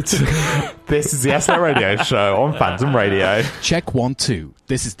what's in it. This is the SLLET Radio Show on Phantom Radio. Check 1, 2.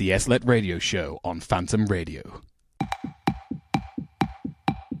 This is the SLLET Radio Show on Phantom Radio.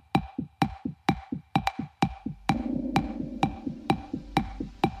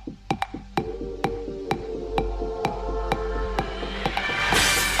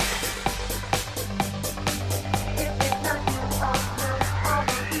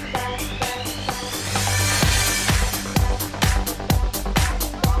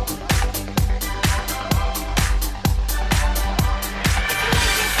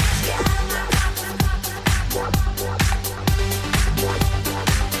 Yeah.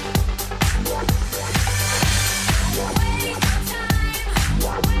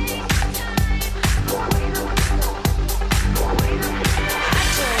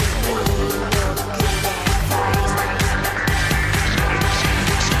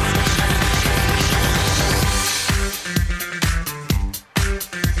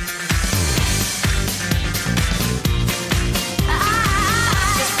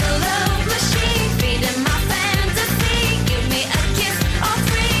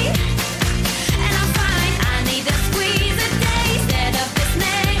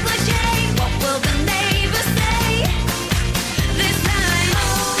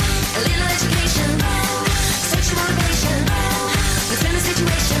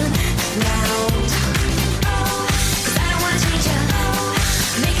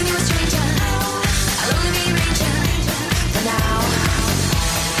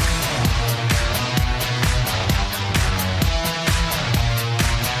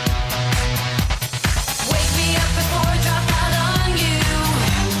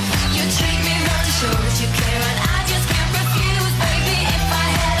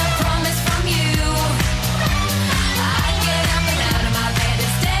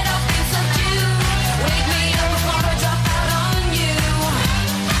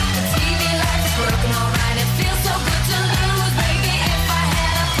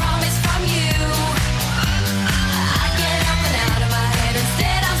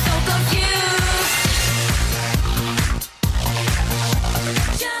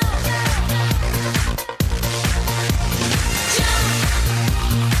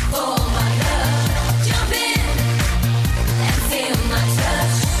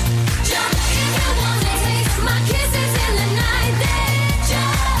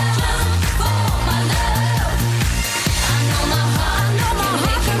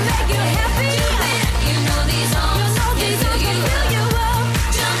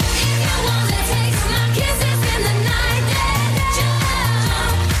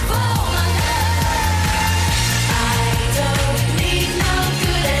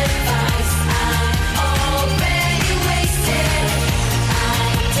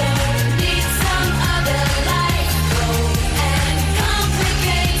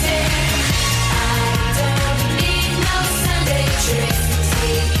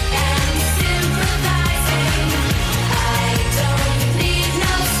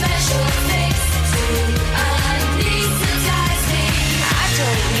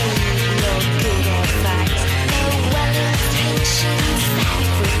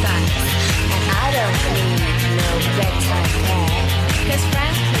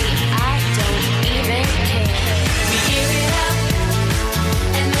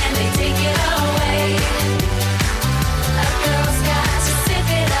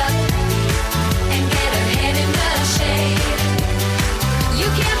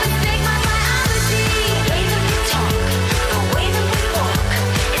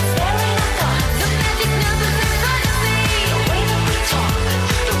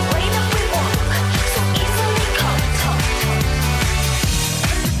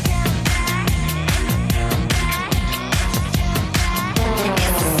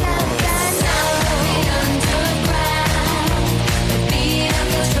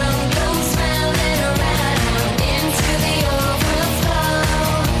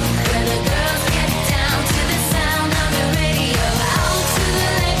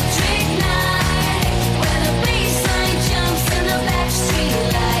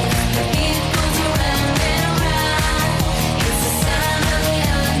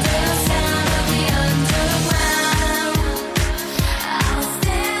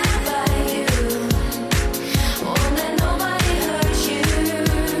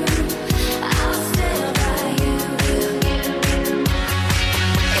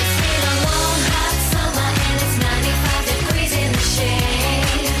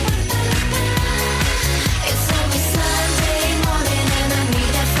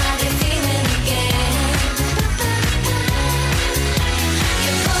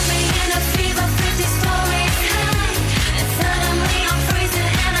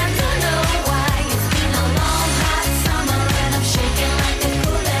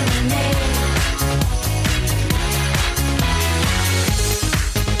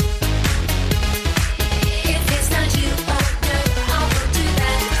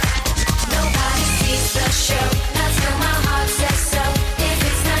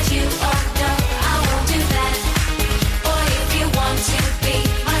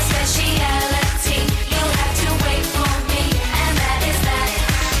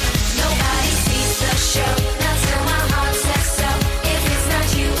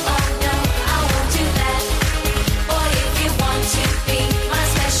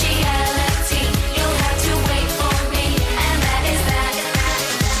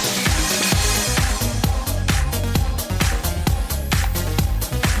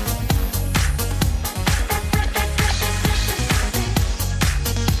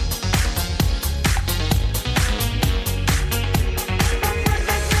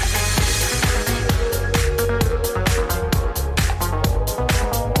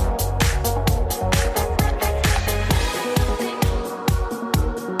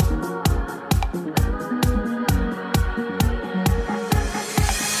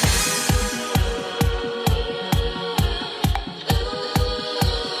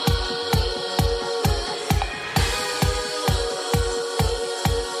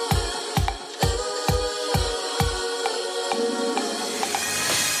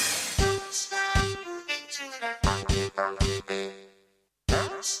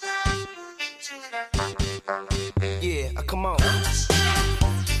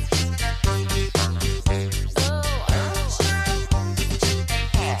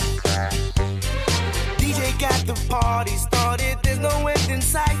 in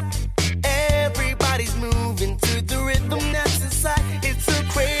sight. Everybody's moving to the rhythm that's inside. It's a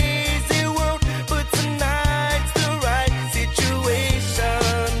crazy world, but tonight's the right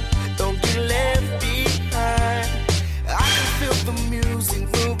situation. Don't get left behind. I can feel the music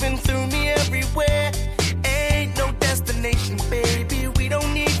moving through me everywhere. Ain't no destination, baby. We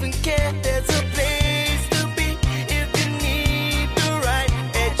don't even care. There's a place to be if you need the right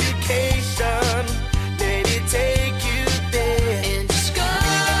education. Let it take you there. And just go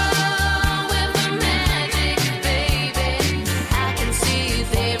with the magic, baby. I can see it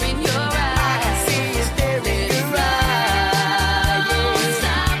there in your eyes. I can see it there in your eyes.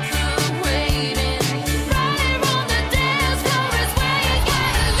 Stop the waiting. Right here on the dance floor is where you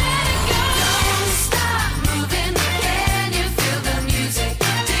gotta let it go. Don't stop moving. Can you feel the music?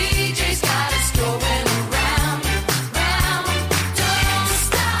 DJ's got us going around, round. Don't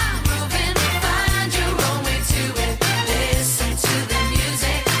stop moving. Find your own way to it. Listen to the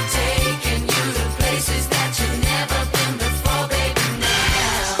music, taking you to places that you've never been before, baby. Now.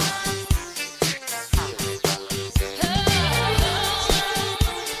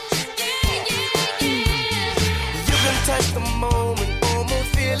 You can touch the moment, almost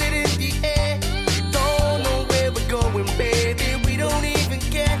feel it in the air. Don't know where we're going, baby. We don't even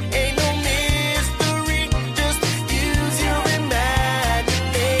care. Ain't no mystery. Just use your imagination.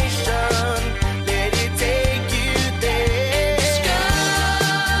 Let it take you there. Go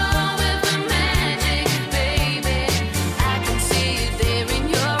with the magic, baby. I can see it there in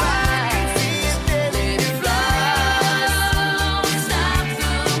your eyes. Let it flow. Stop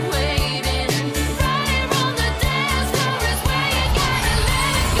the waiting. Right here on the dance floor is where you gotta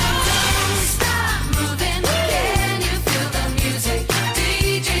let it go. Don't stop moving. Can you feel the music?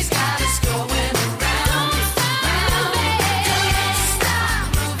 DJ's got us going around, round. Don't stop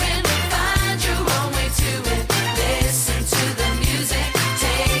moving. Find your own way to it. Listen to the music,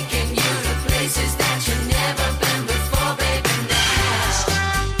 taking you to places that you've never been before, baby. Don't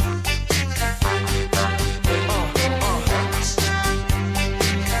stop moving.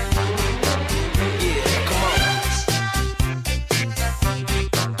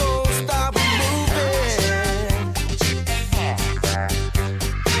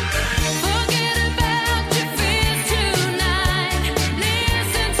 Forget about your fears tonight.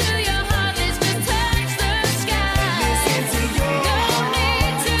 Listen to your heart, let's just touch the sky. No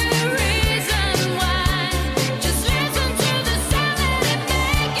need to reason why. Just listen to the sound, let it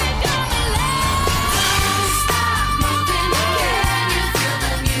make you come alive. Don't stop moving. Can you feel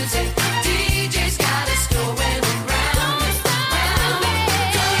the music? DJ's got us going around, round.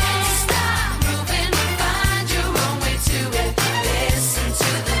 Don't stop moving. Find your own way to it. Listen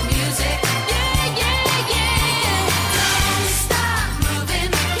to the music. Yeah, yeah, yeah. Don't stop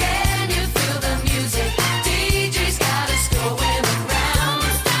moving. Can you feel the music? DJ's got us going around,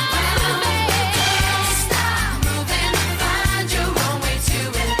 round. Don't stop moving. Find your own way to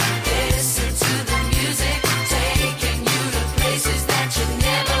it. Listen to the music, taking you to places that you've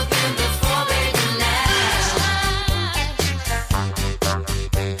never been before, baby. Now.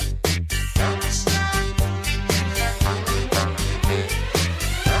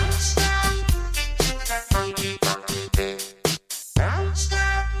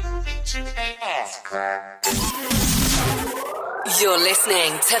 You're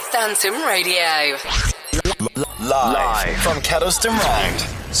listening to Phantom Radio. Live from Kettleston Round.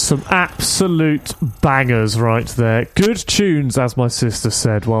 Some absolute bangers right there. Good tunes, as my sister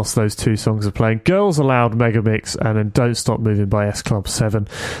said, whilst those two songs are playing. Girls Aloud Mega Mix and then Don't Stop Moving by S Club 7.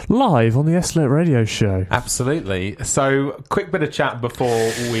 Live on the SLLET radio show. Absolutely. So, quick bit of chat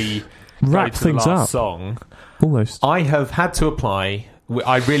before we Wrap go to things the last up. song. Almost. I have had to apply.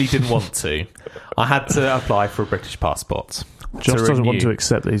 I really didn't want to. I had to apply for a British passport. Josh doesn't want renew. to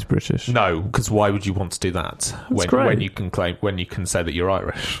accept that he's British. No, because why would you want to do that when you can say that you're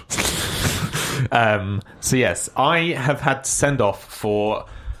Irish? So yes, I have had to send off for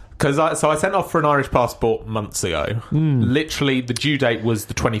I sent off for an Irish passport months ago. Literally, the due date was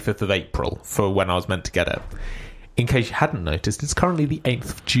the 25th of April for when I was meant to get it. In case you hadn't noticed, it's currently the 8th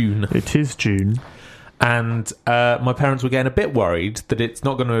of June. It is June. And my parents were getting a bit worried that it's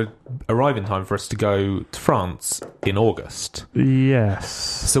not going to arrive in time for us to go to France in August. Yes.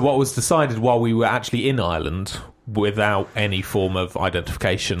 So what was decided while we were actually in Ireland, without any form of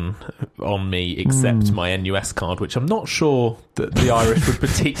identification on me except my NUS card, which I'm not sure that the Irish would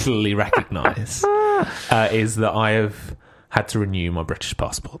particularly recognise, is that I have had to renew my British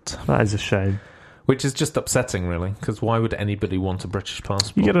passport. That is a shame. Which is just upsetting, really, because why would anybody want a British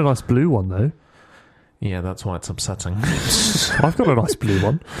passport? You get a nice blue one, though. Yeah, that's why it's upsetting. I've got a nice blue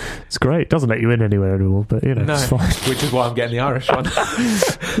one. It's great. It doesn't let you in anywhere anymore, but it's fine. Which is why I'm getting the Irish one.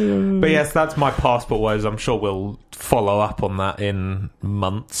 But yes, that's my passport woes. I'm sure we'll follow up on that in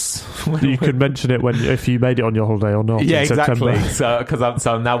months. You could mention it if you made it on your holiday or not. Yeah, in exactly. September.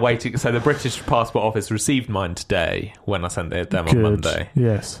 So I'm now waiting. So the British Passport Office received mine today when I sent it them on Good. Monday.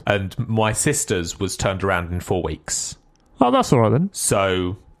 Yes. And my sister's was turned around in 4 weeks. Oh, that's all right then.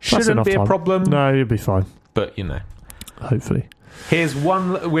 So That's shouldn't enough be a time. problem. No, you'll be fine. But, Hopefully. Here's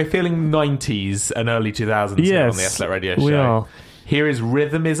one. We're feeling 90s and early 2000s here on the SLET Radio Show. We are. Here is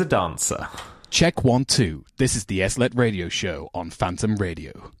Rhythm is a Dancer. Check 1, 2. This is the SLET Radio Show on Phantom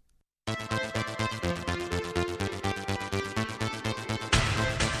Radio.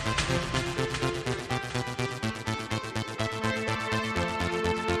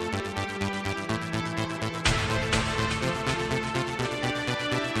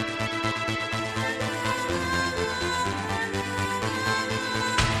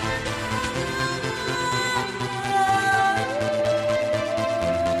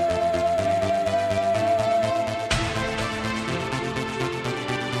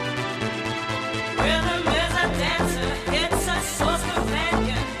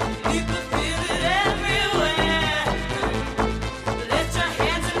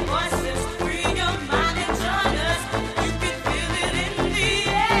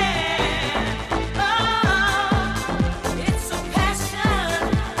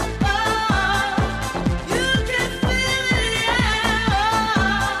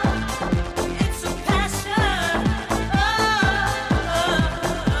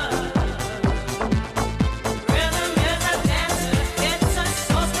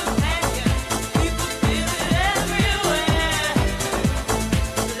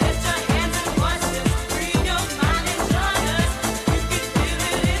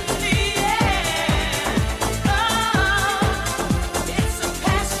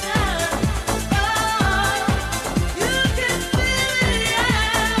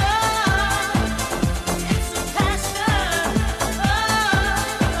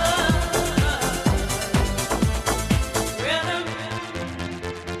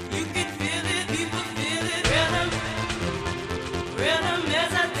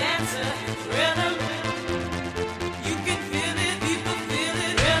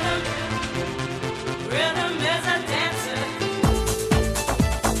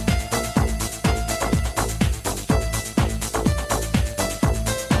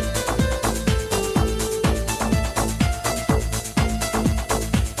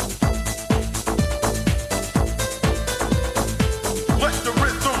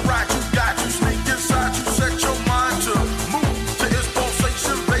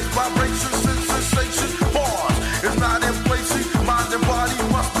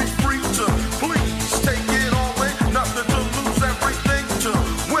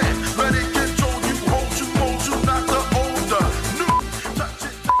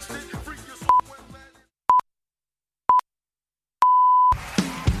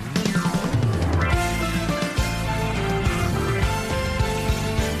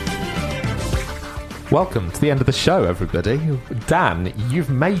 Welcome to the end of the show, everybody. Dan, you've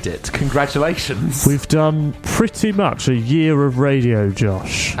made it. Congratulations. We've done pretty much a year of radio,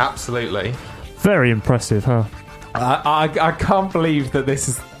 Josh. Absolutely. Very impressive, huh? I can't believe that this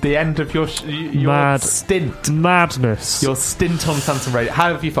is the end of your stint. Madness. Your stint on Phantom Radio.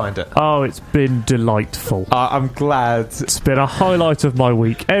 How have you found it? Oh, it's been delightful. I'm glad. It's been a highlight of my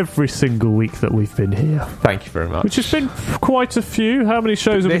week every single week that we've been here. Thank you very much. Which has been quite a few. How many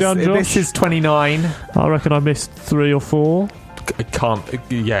shows have we done, Josh? This is 29. I reckon I missed 3 or 4.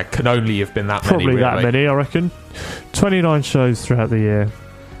 Can only have been that Probably many. Probably that many, I reckon. 29 shows throughout the year.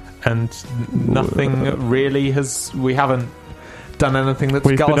 And nothing really we haven't done anything that's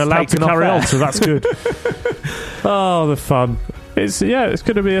we've been allowed to carry on, so that's good. Oh, the fun. It's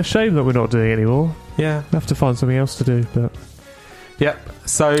going to be a shame that we're not doing it anymore. Yeah. We'll have to find something else to do, but... Yep,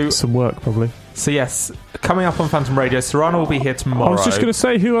 so... Some work, probably. So yes, coming up on Phantom Radio, Sarana will be here tomorrow. I was just going to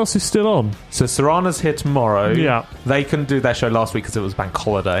say, who else is still on? So Sarana's here tomorrow. Yeah. They couldn't do their show last week because it was bank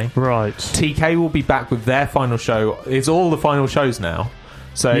holiday. Right. TK will be back with their final show. It's all the final shows now.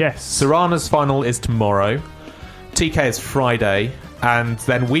 So yes. Sarana's final is tomorrow. TK is Friday. And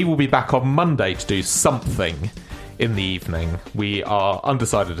then we will be back on Monday to do something in the evening. We are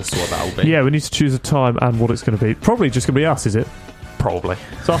undecided as to what that will be. Yeah, we need to choose a time and what it's going to be. Probably just going to be us, is it? Probably.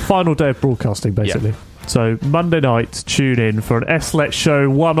 It's our final day of broadcasting, basically. Yeah. So Monday night, tune in for an SLET show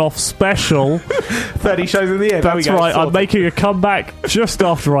one-off special. 30 shows in the year. That's right. I'm making a comeback just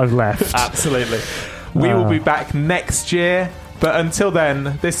after I've left. Absolutely. We will be back next year. But until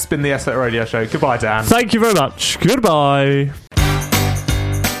then, this has been the SLLET Radio Show. Goodbye, Dan. Thank you very much. Goodbye.